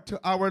heart to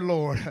our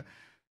Lord.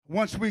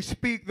 Once we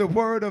speak the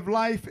word of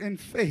life in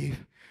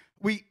faith,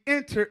 we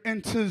enter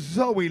into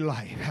Zoe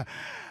life.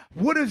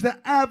 What is the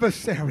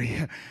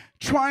adversary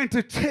trying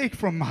to take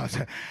from us?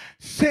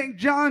 St.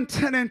 John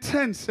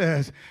 10:10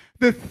 says,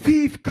 the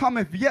thief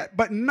cometh yet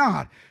but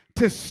not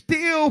to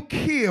steal,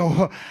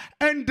 kill,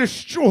 and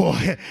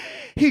destroy.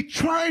 He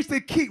tries to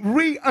keep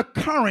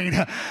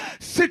reoccurring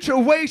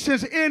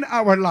situations in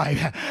our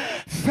life.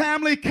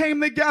 Family came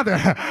together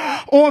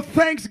on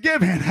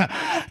Thanksgiving.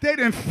 They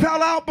didn't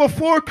fell out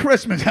before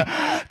Christmas.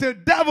 The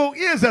devil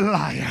is a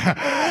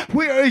liar.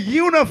 We're a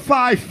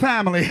unified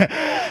family.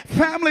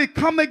 Family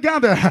come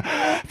together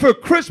for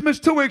Christmas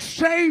to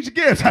exchange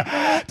gifts.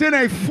 Then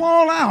they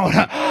fall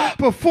out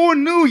before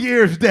New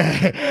Year's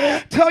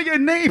Day. Tell your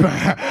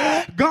neighbor,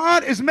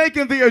 God is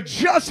making the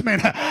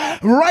adjustment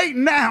right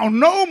now.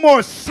 No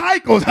more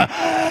cycles,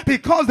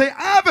 because the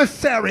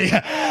adversary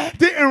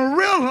didn't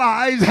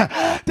realize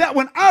that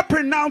when I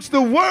pronounced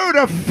the word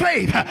of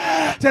faith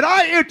that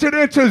I entered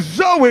into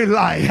Zoe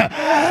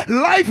life,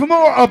 life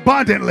more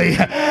abundantly,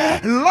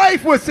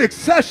 life with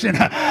succession,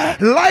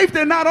 life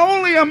that not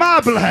only am I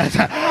blessed,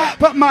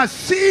 but my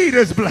seed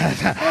is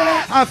blessed.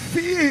 I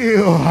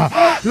feel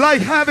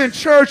like having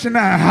church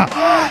now.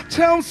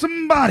 Tell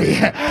somebody,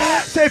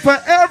 say, for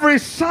every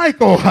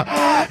cycle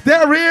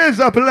there is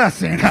a blessing.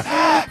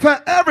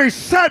 For every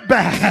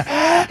setback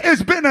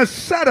it's been a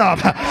setup.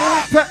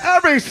 For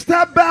every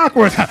step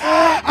backwards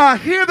I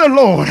hear the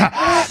Lord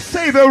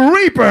say the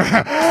reaper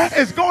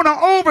is going to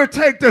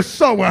overtake the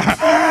sower,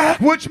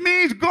 which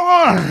means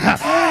God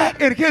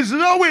in his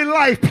Zoe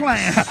life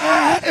plan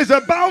is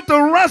about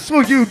to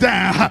wrestle you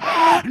down.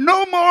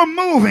 No more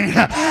moving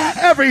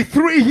every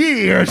 3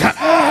 years.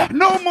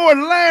 No more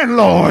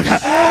landlord.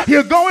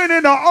 You're going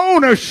into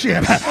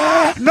ownership.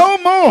 No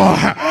more,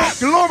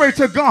 glory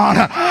to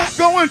God,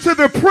 going to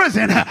the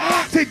prison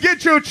to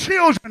get your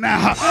children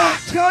out.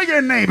 Tell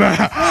your neighbor,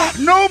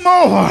 no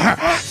more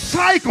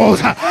cycles.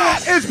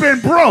 It's been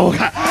broke.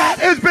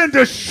 It's been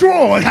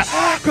destroyed.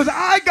 Because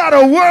I got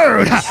a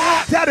word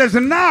that is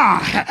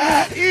now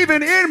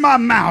even in my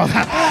mouth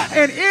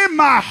and in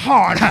my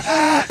heart.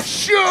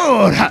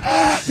 Should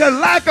the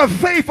lack of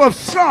faith of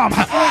some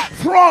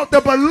thwart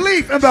the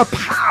belief in the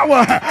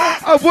power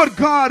of what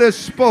God has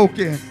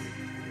spoken?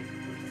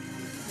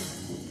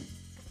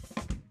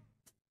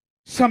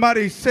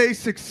 Somebody say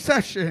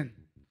succession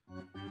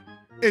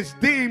is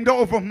deemed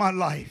over my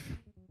life.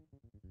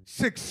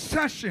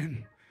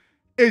 Succession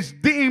is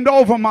deemed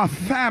over my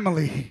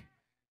family.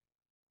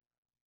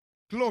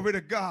 Glory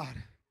to God.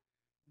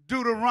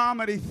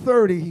 Deuteronomy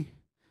 30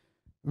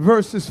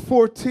 verses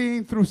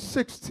 14 through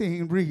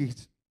 16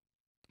 reads,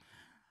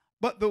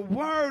 "But the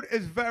word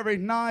is very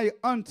nigh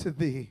unto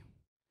thee,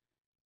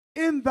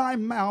 in thy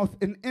mouth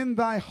and in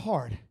thy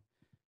heart,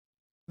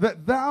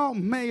 that thou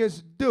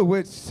mayest do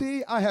it.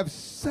 See, I have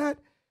set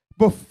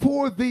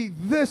before thee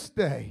this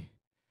day,"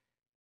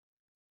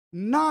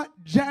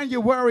 not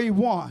January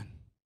 1.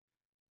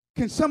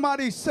 Can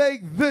somebody say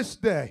this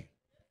day?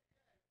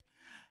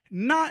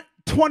 Not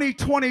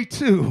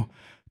 2022.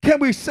 Can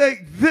we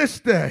say this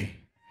day?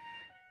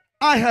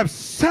 I have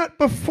set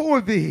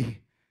before thee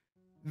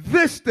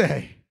this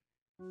day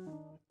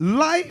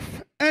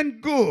life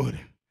and good.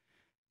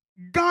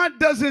 God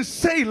doesn't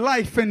say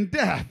life and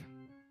death.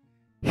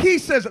 He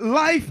says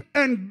life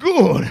and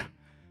good.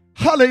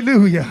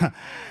 Hallelujah.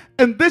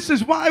 And this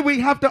is why we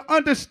have to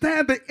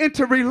understand the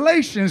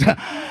interrelations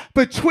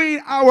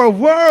between our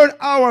word,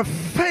 our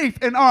faith,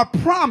 and our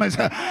promise.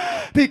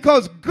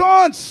 Because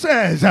God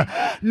says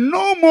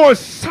no more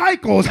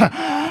cycles.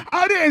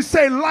 I didn't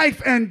say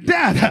life and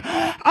death.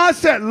 I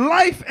said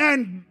life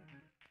and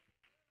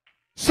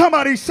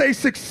somebody say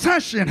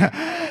succession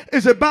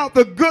is about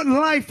the good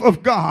life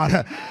of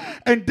God.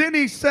 And then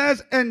he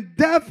says, and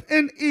death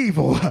and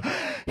evil.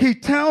 He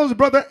tells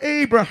brother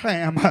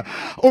Abraham,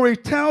 or he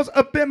tells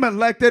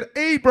Abimelech that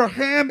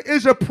Abraham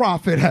is a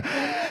prophet.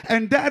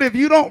 And that if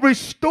you don't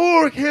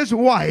restore his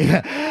wife,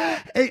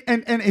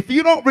 and if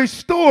you don't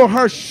restore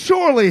her,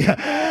 surely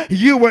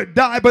you would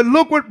die. But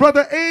look what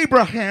brother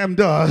Abraham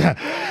does.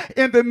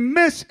 In the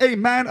midst,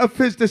 amen, of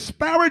his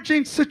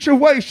disparaging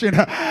situation,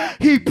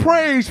 he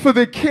prays for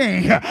the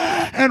king,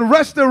 and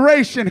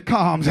restoration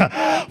comes.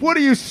 What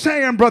are you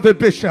saying, brother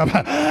Bishop?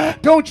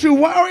 Don't you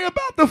worry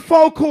about the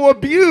folk who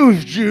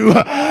abused you,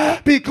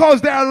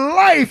 because their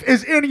life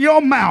is in your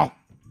mouth.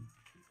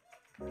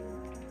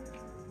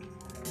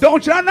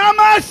 Don't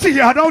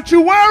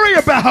you worry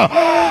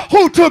about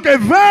who took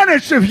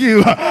advantage of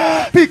you,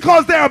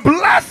 because their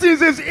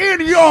blessings is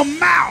in your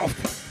mouth.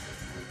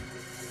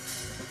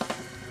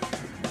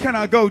 Can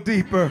I go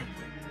deeper?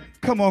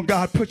 Come on,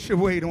 God, put your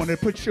weight on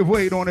it, put your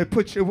weight on it,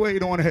 put your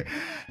weight on it.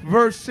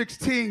 Verse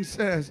 16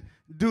 says,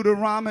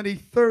 Deuteronomy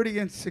 30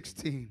 and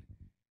 16,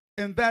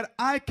 "And that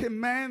I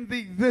command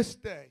thee this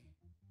day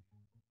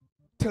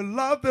to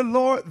love the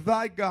Lord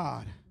thy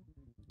God,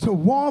 to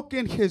walk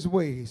in his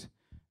ways,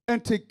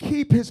 and to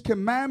keep his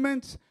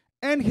commandments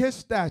and his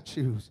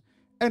statutes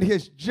and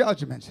his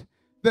judgments,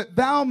 that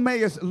thou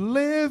mayest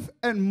live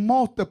and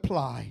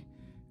multiply.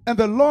 And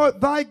the Lord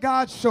thy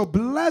God shall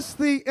bless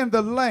thee in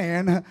the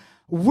land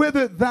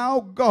whither thou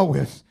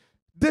goest."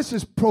 This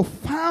is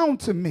profound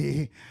to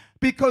me,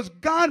 because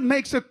God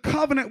makes a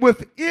covenant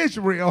with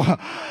Israel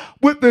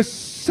with the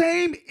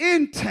same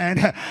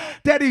intent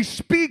that he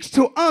speaks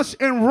to us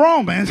in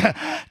Romans,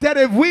 that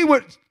if we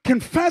would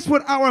confess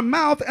with our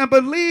mouth and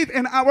believe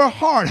in our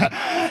heart.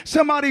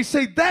 Somebody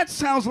say, that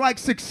sounds like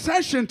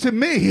succession to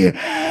me.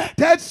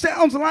 That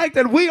sounds like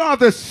that we are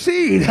the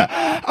seed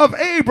of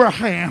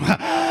Abraham.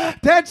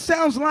 That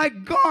sounds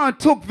like God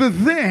took the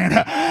then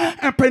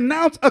and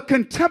pronounced a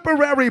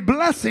contemporary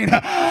blessing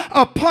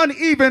upon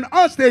even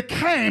us that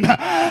came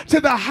to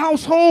the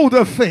household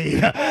of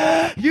faith.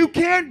 You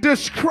can't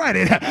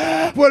discredit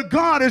what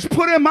God has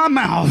put in my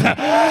mouth.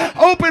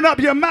 Open up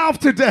your mouth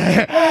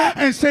today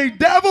and say,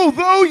 devil,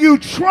 though you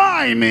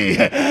try me,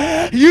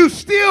 you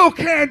still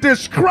can't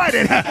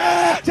discredit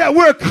that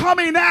we're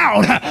coming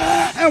out,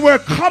 and we're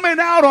coming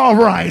out all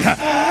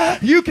right.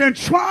 You can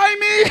try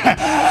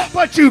me,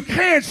 but you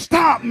can't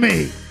stop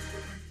me.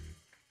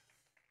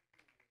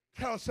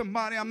 Tell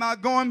somebody, I'm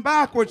not going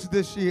backwards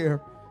this year.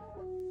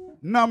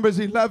 Numbers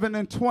 11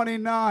 and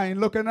 29.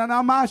 Looking at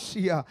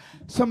Amashia.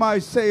 Somebody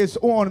say, it's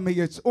on me,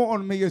 it's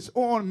on me, it's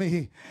on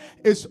me,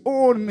 it's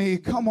on me.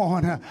 Come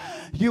on.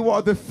 You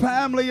are the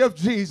family of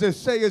Jesus.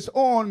 Say, it's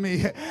on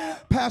me.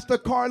 Pastor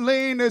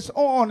Carlene, is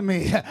on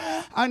me.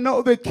 I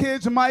know the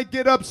kids might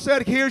get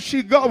upset. Here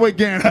she go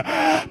again.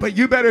 But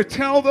you better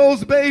tell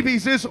those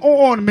babies it's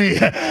on me.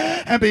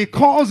 And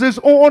because it's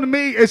on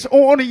me, it's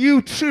on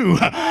you too.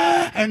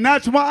 And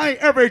that's why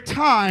every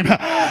time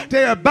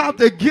they're about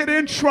to get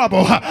in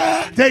trouble,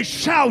 they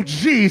shout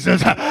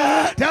Jesus.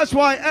 That's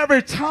why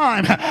every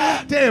time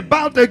they're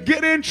about to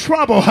get in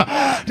trouble,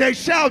 they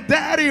shout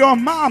daddy or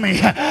mommy,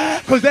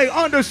 because they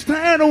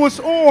understand what's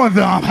on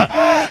them.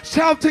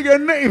 Shout to your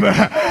neighbor.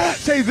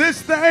 Say,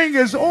 this thing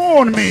is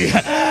on me.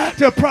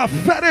 The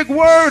prophetic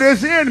word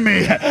is in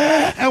me.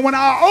 And when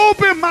I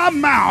open my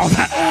mouth,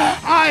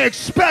 I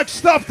expect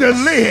stuff to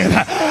live.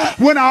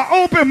 When I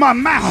open my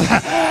mouth,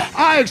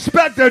 I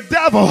expect the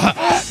devil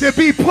to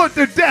be put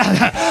to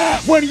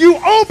death. When you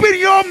open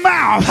your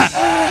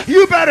mouth,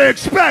 you better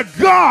expect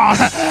God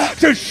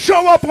to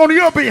show up on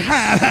your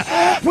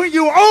behalf. When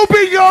you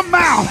open your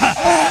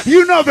mouth,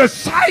 you know the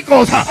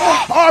cycles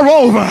are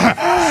over.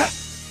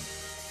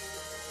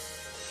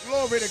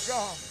 Glory to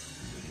God.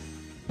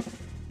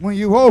 When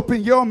you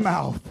open your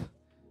mouth,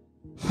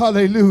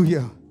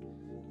 hallelujah.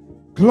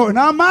 Glory.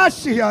 Now,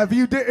 Messiah, if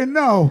you didn't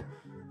know,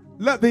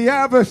 let the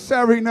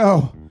adversary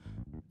know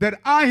that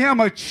I am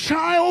a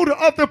child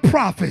of the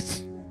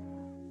prophets.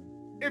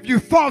 If you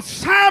thought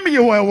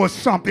Samuel was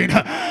something,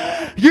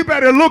 you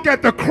better look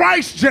at the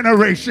Christ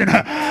generation,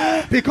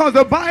 because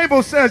the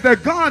Bible says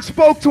that God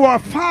spoke to our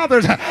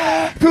fathers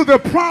through the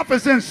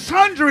prophets in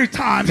sundry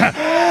times.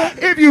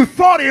 If you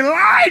thought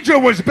Elijah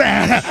was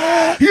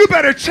bad, you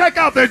better check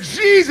out the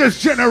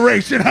Jesus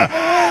generation.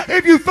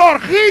 If you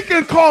thought he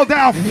can call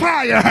down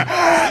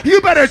fire, you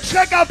better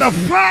check out the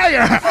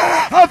fire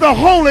of the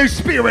Holy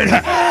Spirit.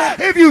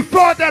 If you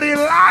thought that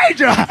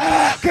Elijah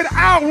could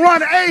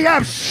outrun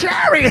Ahab's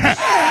chariot,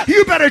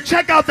 you better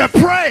check out the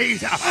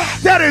praise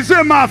that is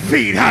in my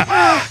feet.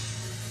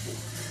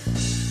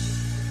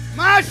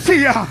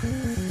 Messiah.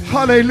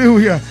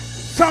 Hallelujah.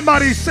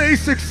 Somebody say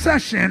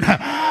succession.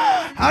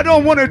 I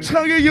don't want to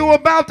tell you you're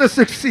about to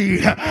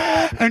succeed,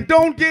 and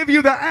don't give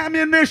you the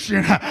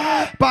ammunition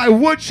by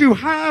which you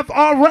have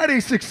already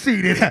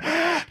succeeded.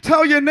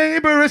 Tell your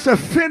neighbor it's a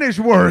finished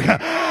work.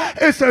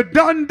 It's a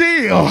done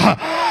deal.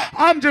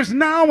 I'm just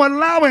now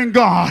allowing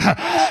God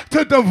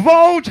to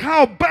divulge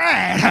how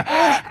bad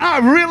I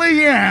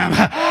really am.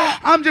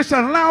 I'm just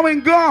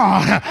allowing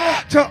God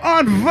to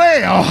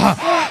unveil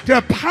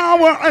the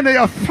power and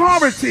the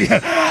authority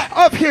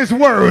of his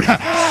word.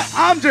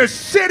 I'm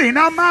just sitting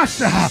on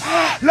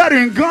myself,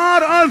 letting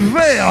God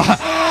unveil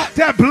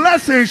that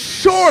blessing.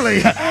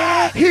 Surely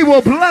he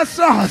will bless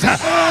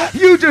us.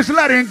 You just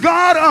letting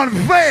God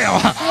unveil,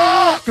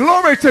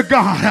 glory to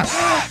God,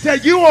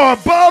 that you are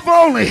above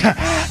only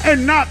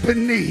and not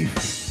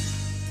beneath.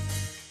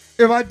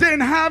 If I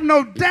didn't have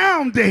no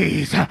down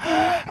days,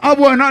 I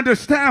wouldn't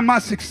understand my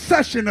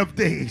succession of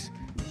days.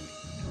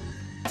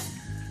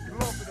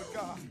 Glory to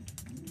God.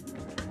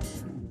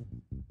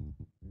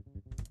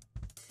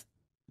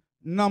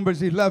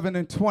 Numbers 11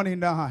 and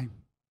 29.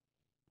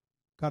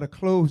 Got to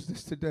close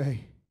this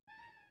today.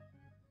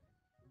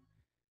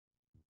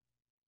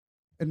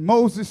 And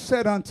Moses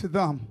said unto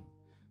them,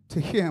 to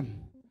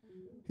him,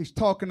 he's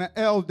talking to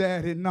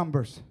Eldad in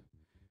Numbers.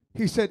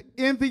 He said,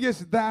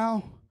 enviest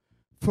thou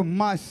for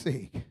my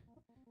sake?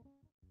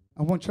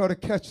 I want y'all to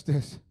catch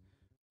this.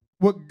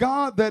 With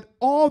God, that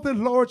all the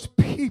Lord's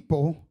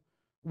people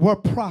were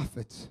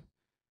prophets,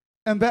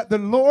 and that the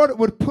Lord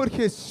would put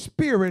his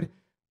spirit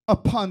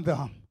upon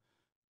them.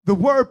 The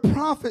word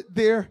prophet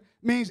there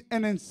means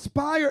an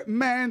inspired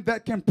man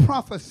that can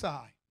prophesy.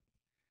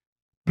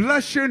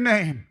 Bless your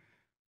name.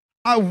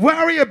 I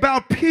worry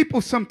about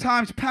people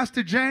sometimes,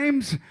 Pastor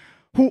James,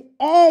 who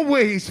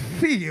always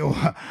feel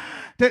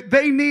that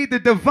they need the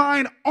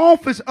divine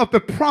office of the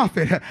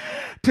prophet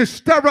to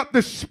stir up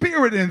the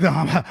spirit in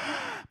them.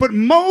 But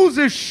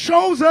Moses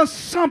shows us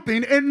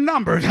something in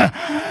Numbers,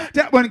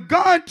 that when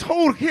God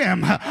told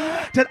him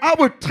that I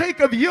would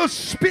take of your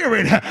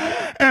spirit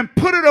and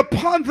put it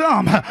upon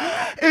them,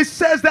 it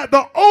says that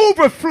the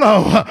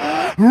overflow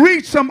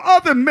reached some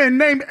other men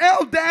named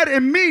Eldad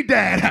and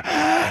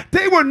Medad.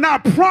 They were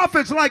not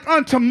prophets like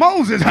unto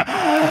Moses,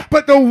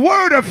 but the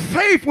word of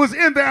faith was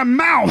in their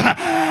mouth,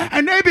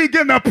 and they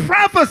began to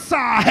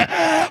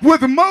prophesy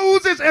with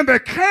Moses in the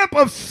camp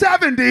of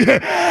 70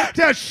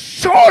 that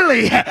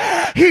surely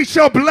he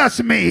shall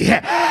bless me.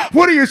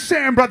 What are you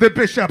saying, Brother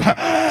Bishop?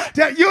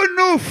 That your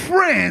new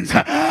friends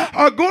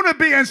are going to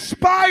be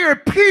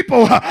inspired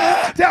people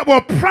that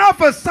will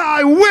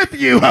prophesy with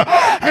you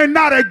and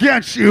not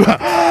against you.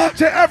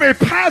 To every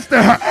pastor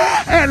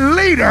and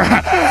leader,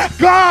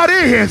 God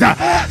is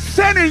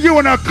sending you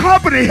in a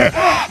company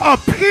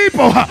of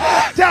people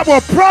that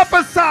will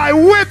prophesy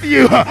with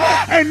you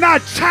and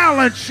not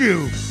challenge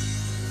you.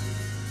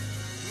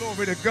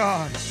 Glory to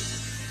God.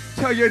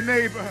 Tell your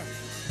neighbor,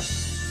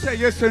 Say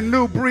it's a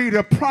new breed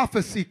of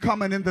prophecy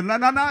coming in the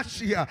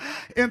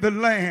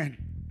land.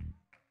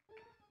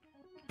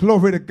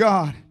 Glory to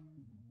God.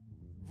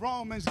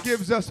 Romans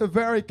gives us a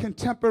very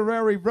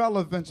contemporary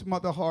relevance,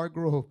 Mother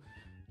Hargrove.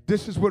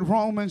 This is what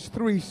Romans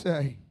 3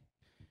 say.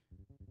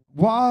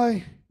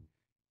 Why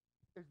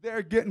is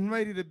there getting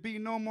ready to be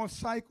no more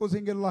cycles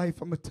in your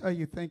life? I'm going to tell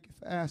you, thank you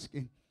for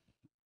asking.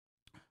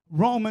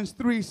 Romans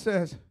 3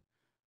 says,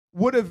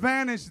 what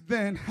advantage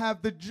then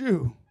have the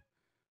Jew?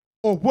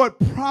 Or what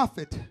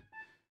profit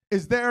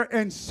is there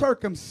in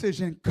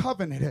circumcision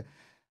covenant?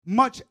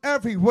 Much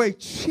every way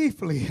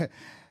chiefly,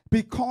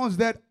 because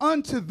that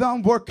unto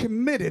them were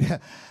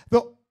committed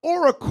the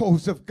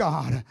oracles of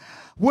God.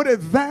 What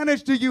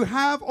advantage do you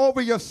have over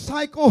your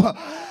cycle?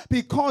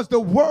 Because the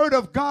word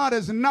of God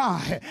is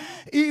nigh,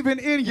 even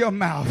in your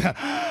mouth.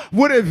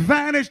 What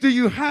advantage do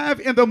you have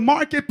in the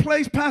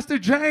marketplace, Pastor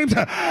James?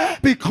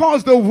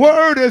 Because the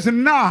word is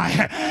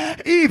nigh,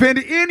 even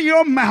in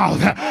your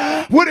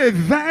mouth. What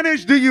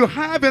advantage do you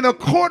have in a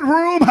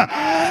courtroom?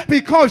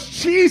 Because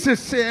Jesus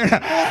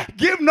said,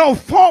 give no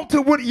thought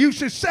to what you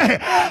should say.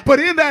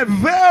 But in that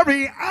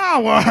very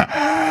hour,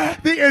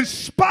 the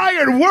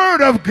inspired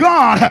word of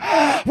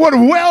God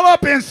would well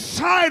up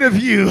inside of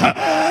you.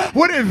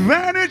 What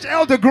advantage,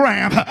 Elder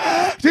Graham,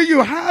 do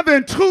you have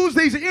in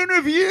Tuesday's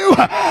interview?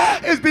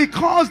 Is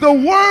because the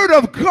word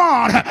of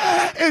God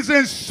is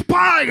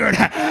inspired,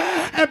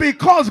 and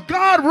because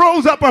God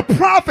rose up a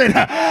prophet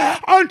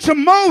unto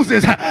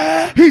Moses.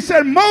 He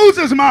said,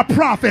 Moses, my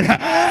prophet,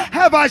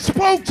 have I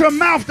spoke to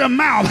mouth,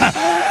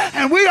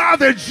 and we are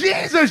the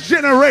Jesus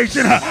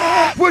generation,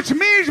 which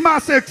means my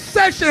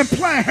succession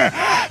plan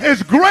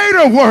is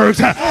greater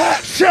works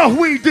shall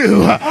we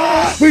do.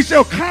 We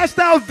shall cast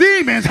out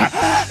demons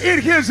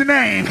in his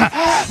name.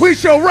 We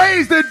shall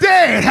raise the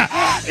dead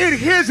in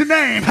his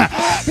name,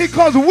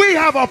 because we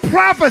have a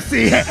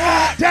prophecy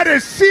that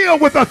is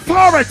sealed with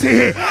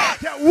authority,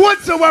 that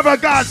whatsoever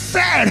God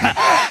said,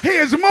 he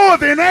is more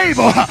than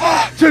able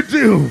to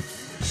do.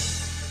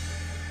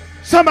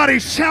 Somebody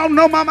shout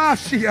no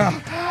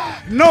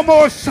mamashia. No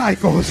more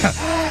cycles.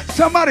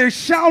 Somebody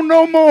shout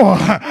no more.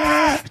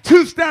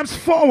 2 steps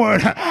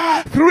forward,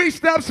 3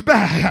 steps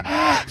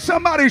back.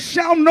 Somebody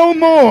shout no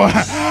more.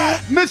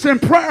 Missing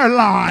prayer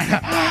line.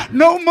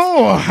 No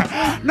more.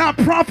 Not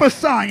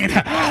prophesying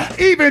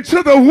even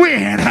to the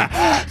wind.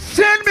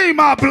 Send me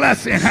my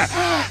blessing.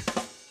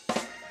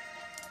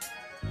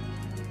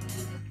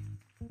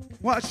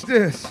 Watch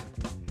this.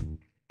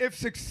 If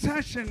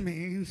succession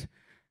means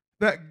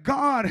that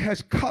God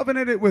has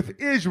covenanted with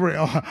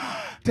Israel,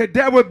 that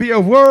there would be a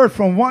word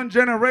from one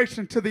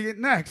generation to the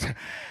next,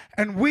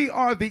 and we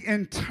are the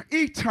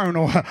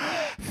eternal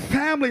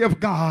family of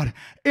God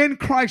in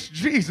Christ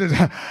Jesus,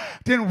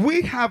 then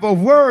we have a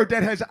word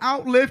that has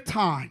outlived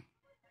time.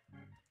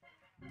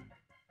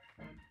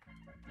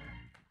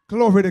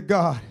 Glory to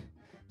God.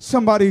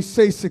 Somebody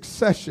say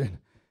succession.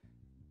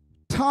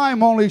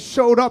 Time only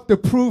showed up to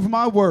prove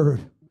my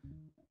word.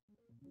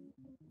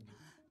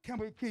 Can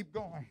we keep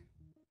going?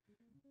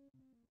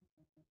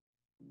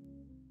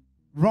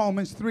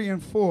 Romans 3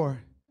 and 4.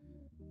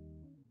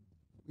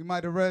 You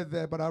might have read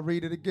that, but I'll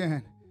read it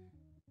again.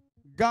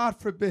 God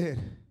forbid,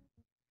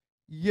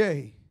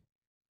 yea,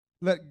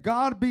 let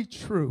God be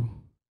true,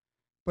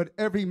 but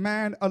every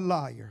man a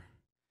liar,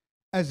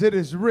 as it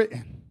is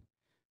written,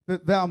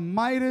 that thou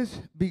mightest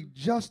be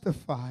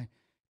justified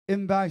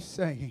in thy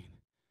saying.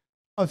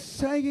 A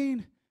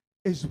saying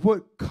is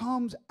what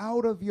comes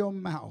out of your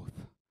mouth.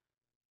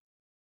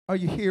 Are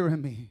you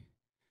hearing me?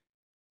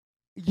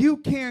 You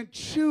can't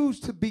choose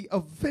to be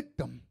a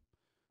victim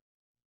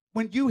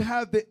when you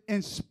have the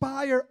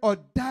inspired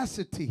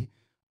audacity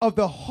of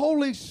the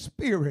Holy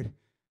Spirit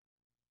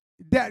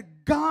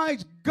that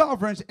guides,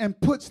 governs, and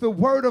puts the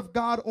word of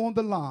God on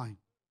the line.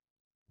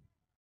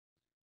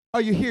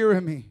 Are you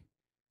hearing me?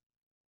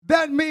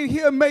 That means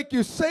he'll make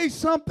you say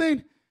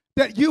something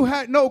that you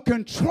had no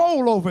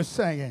control over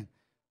saying.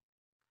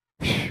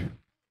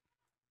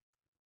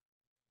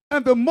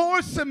 And the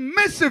more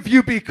submissive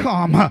you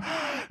become,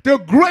 the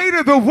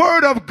greater the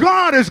word of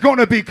God is going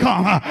to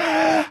become.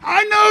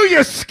 I know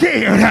you're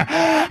scared.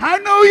 I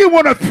know you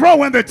want to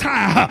throw in the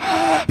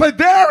towel. But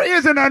there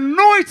is an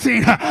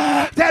anointing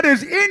that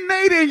is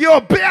innate in your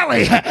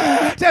belly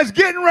that's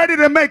getting ready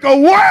to make a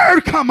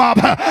word come up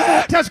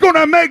that's going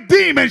to make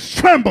demons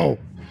tremble.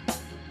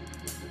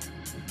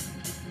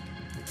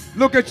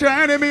 Look at your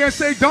enemy and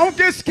say, don't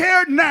get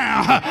scared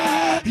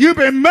now. You've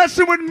been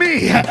messing with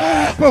me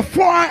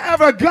before I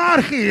ever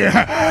got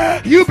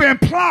here. You've been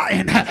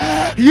plotting.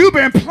 You've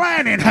been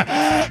planning.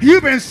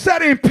 You've been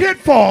setting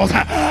pitfalls,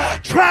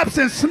 traps,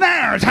 and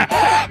snares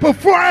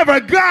before I ever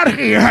got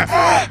here.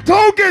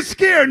 Don't get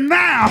scared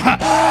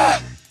now.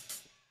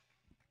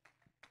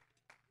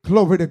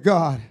 Glory to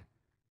God.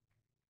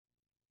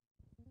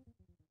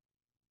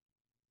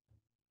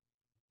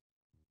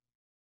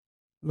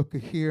 Look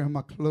at here in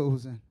my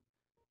closing.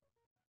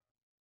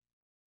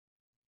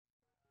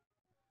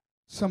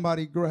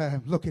 Somebody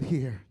grab, look at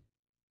here.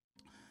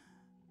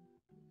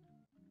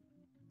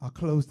 I'll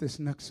close this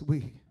next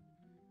week.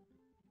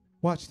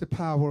 Watch the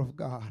power of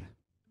God.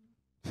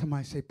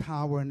 Somebody say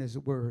power in his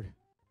word.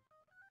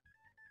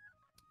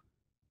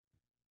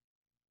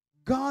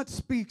 God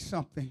speaks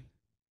something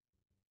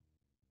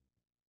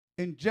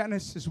in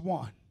Genesis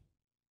 1.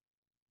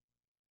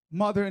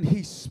 Mother, and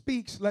he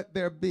speaks, let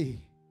there be.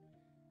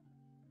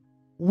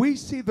 We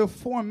see the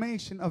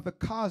formation of the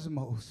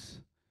cosmos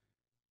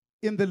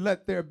in the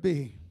let there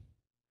be.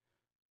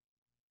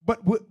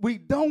 But what we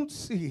don't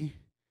see,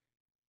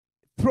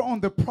 throwing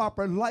the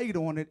proper light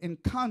on it in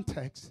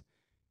context,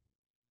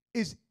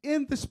 is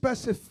in the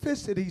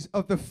specificities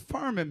of the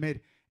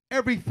firmament,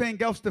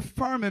 everything else the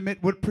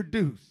firmament would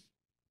produce.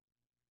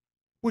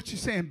 What you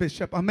saying,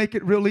 Bishop? I'll make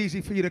it real easy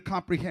for you to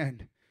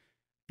comprehend.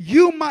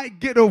 You might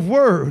get a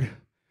word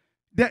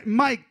that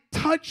might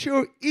touch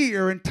your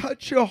ear and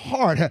touch your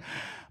heart,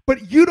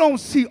 but you don't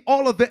see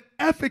all of the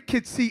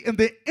efficacy and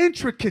the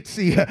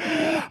intricacy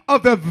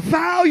of the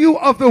value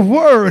of the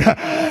word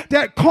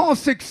that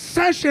caused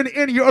succession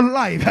in your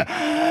life.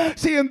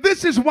 See, and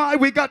this is why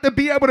we got to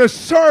be able to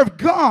serve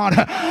God,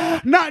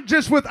 not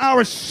just with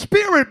our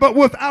spirit, but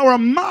with our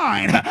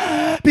mind.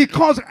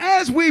 Because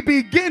as we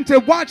begin to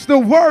watch the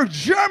word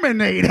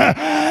germinate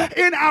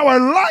in our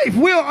life,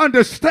 we'll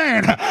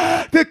understand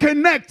the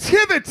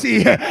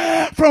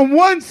connectivity from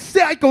one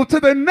cycle to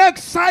the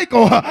next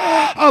cycle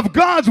of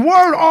God's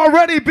word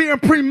already being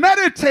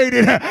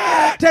premeditated,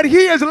 that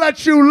he has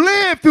let you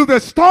live through the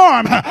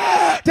storm,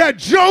 that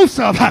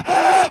Joseph,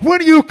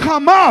 when you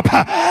come up,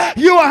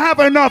 you will have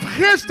enough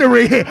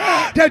history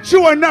that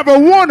you will never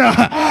want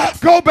to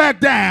go back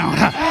down.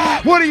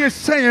 What are you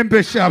saying,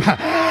 Bishop?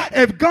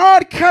 If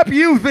God kept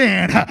you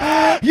then,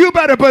 you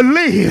better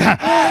believe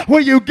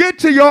when you get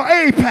to your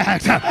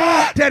apex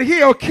that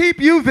he'll keep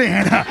you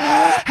then.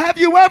 Have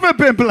you ever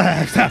been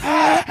blessed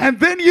and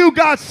then you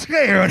got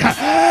scared?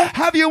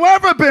 Have you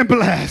ever been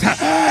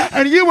blessed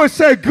and you would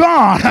say,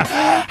 God,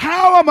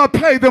 how am I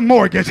pay the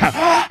mortgage?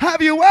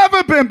 Have you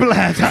ever been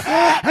blessed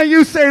and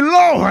you say,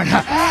 Lord,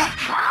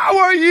 how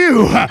are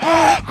you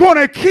going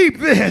to keep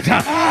this?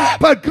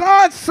 But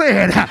God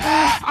said,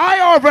 I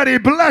already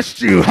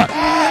blessed you.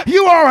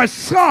 You are a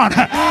son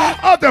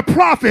of the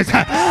prophets,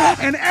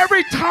 and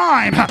every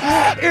time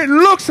it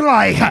looks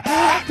like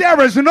there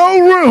is no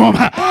room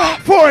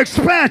for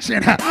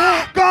expansion,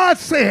 God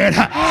said,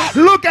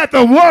 look at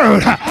the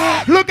word,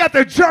 look at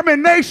the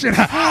germination.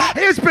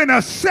 It's been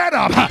a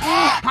setup.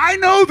 I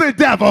know the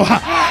devil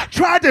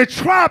tried to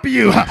trap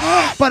you,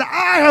 but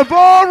I have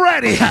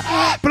already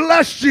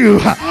blessed you.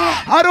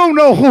 I don't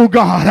know who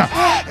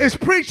God is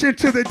preaching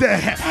to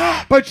today,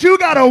 but you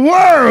got a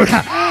word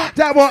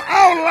that will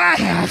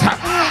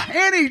outlast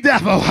any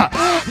devil.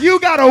 You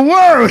got a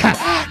word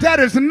that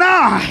is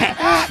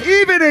nigh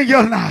even in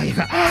your life.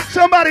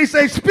 Somebody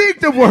say, speak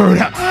the word.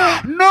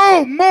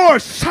 No more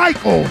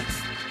cycle.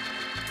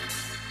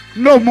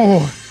 No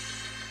more.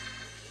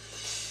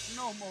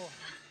 No more.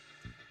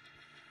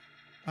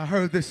 I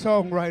heard the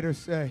songwriter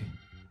say,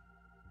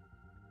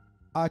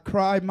 I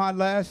cried my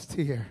last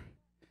tear.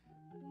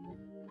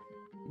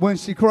 When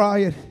she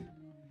cried,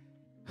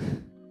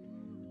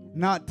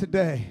 not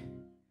today,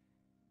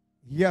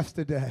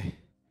 yesterday,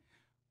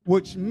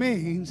 which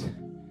means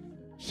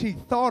she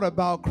thought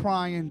about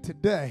crying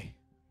today.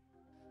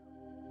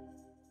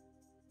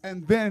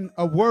 And then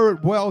a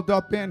word welled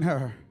up in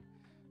her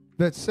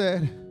that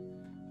said,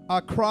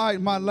 I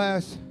cried my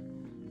last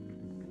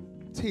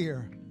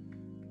tear.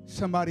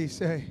 Somebody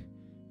say,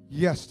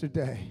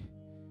 yesterday.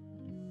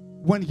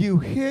 When you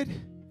hit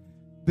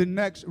the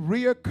next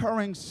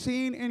reoccurring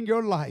scene in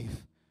your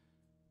life,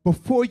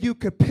 before you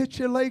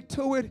capitulate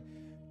to it,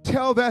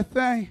 tell that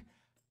thing,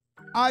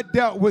 I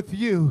dealt with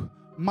you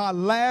my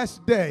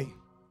last day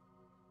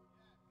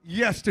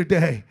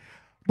yesterday.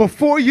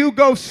 Before you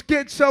go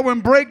schizo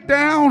and break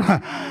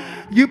down,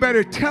 you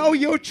better tell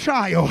your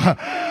child,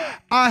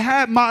 I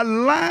had my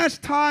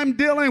last time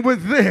dealing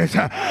with this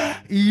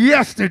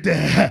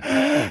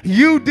yesterday.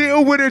 You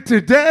deal with it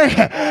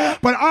today,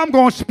 but I'm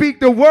going to speak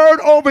the word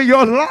over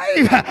your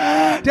life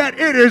that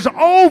it is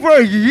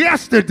over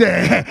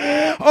yesterday.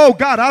 Oh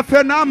God, I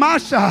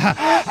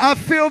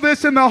feel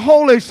this in the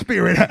Holy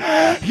Spirit.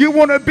 You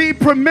want to be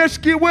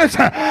promiscuous?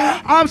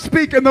 I'm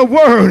speaking the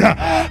word.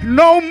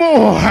 No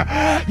more.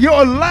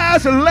 Your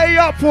last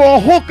layup for a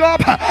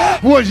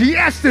hookup was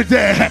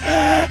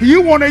yesterday.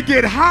 You want to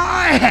get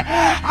high?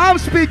 I'm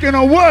speaking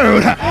a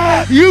word.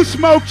 You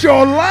smoked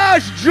your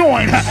last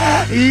joint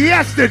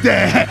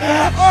yesterday.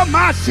 Oh,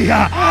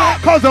 Masia,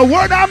 because the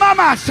word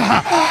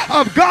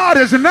of God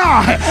is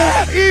not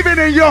even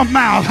in your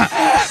mouth.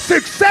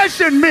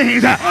 Succession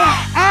means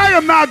I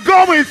am not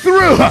going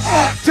through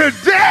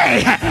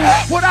today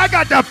what I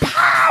got the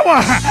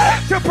power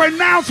to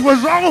pronounce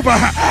was over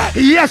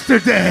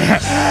yesterday.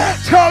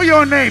 Tell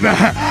your neighbor,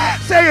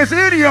 say it's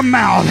in your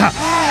mouth.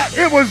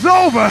 It was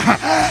over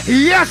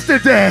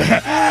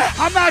yesterday.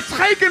 I'm not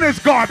taking this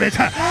garbage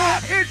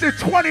into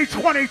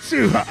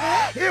 2022.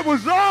 It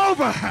was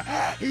over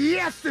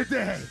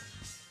yesterday.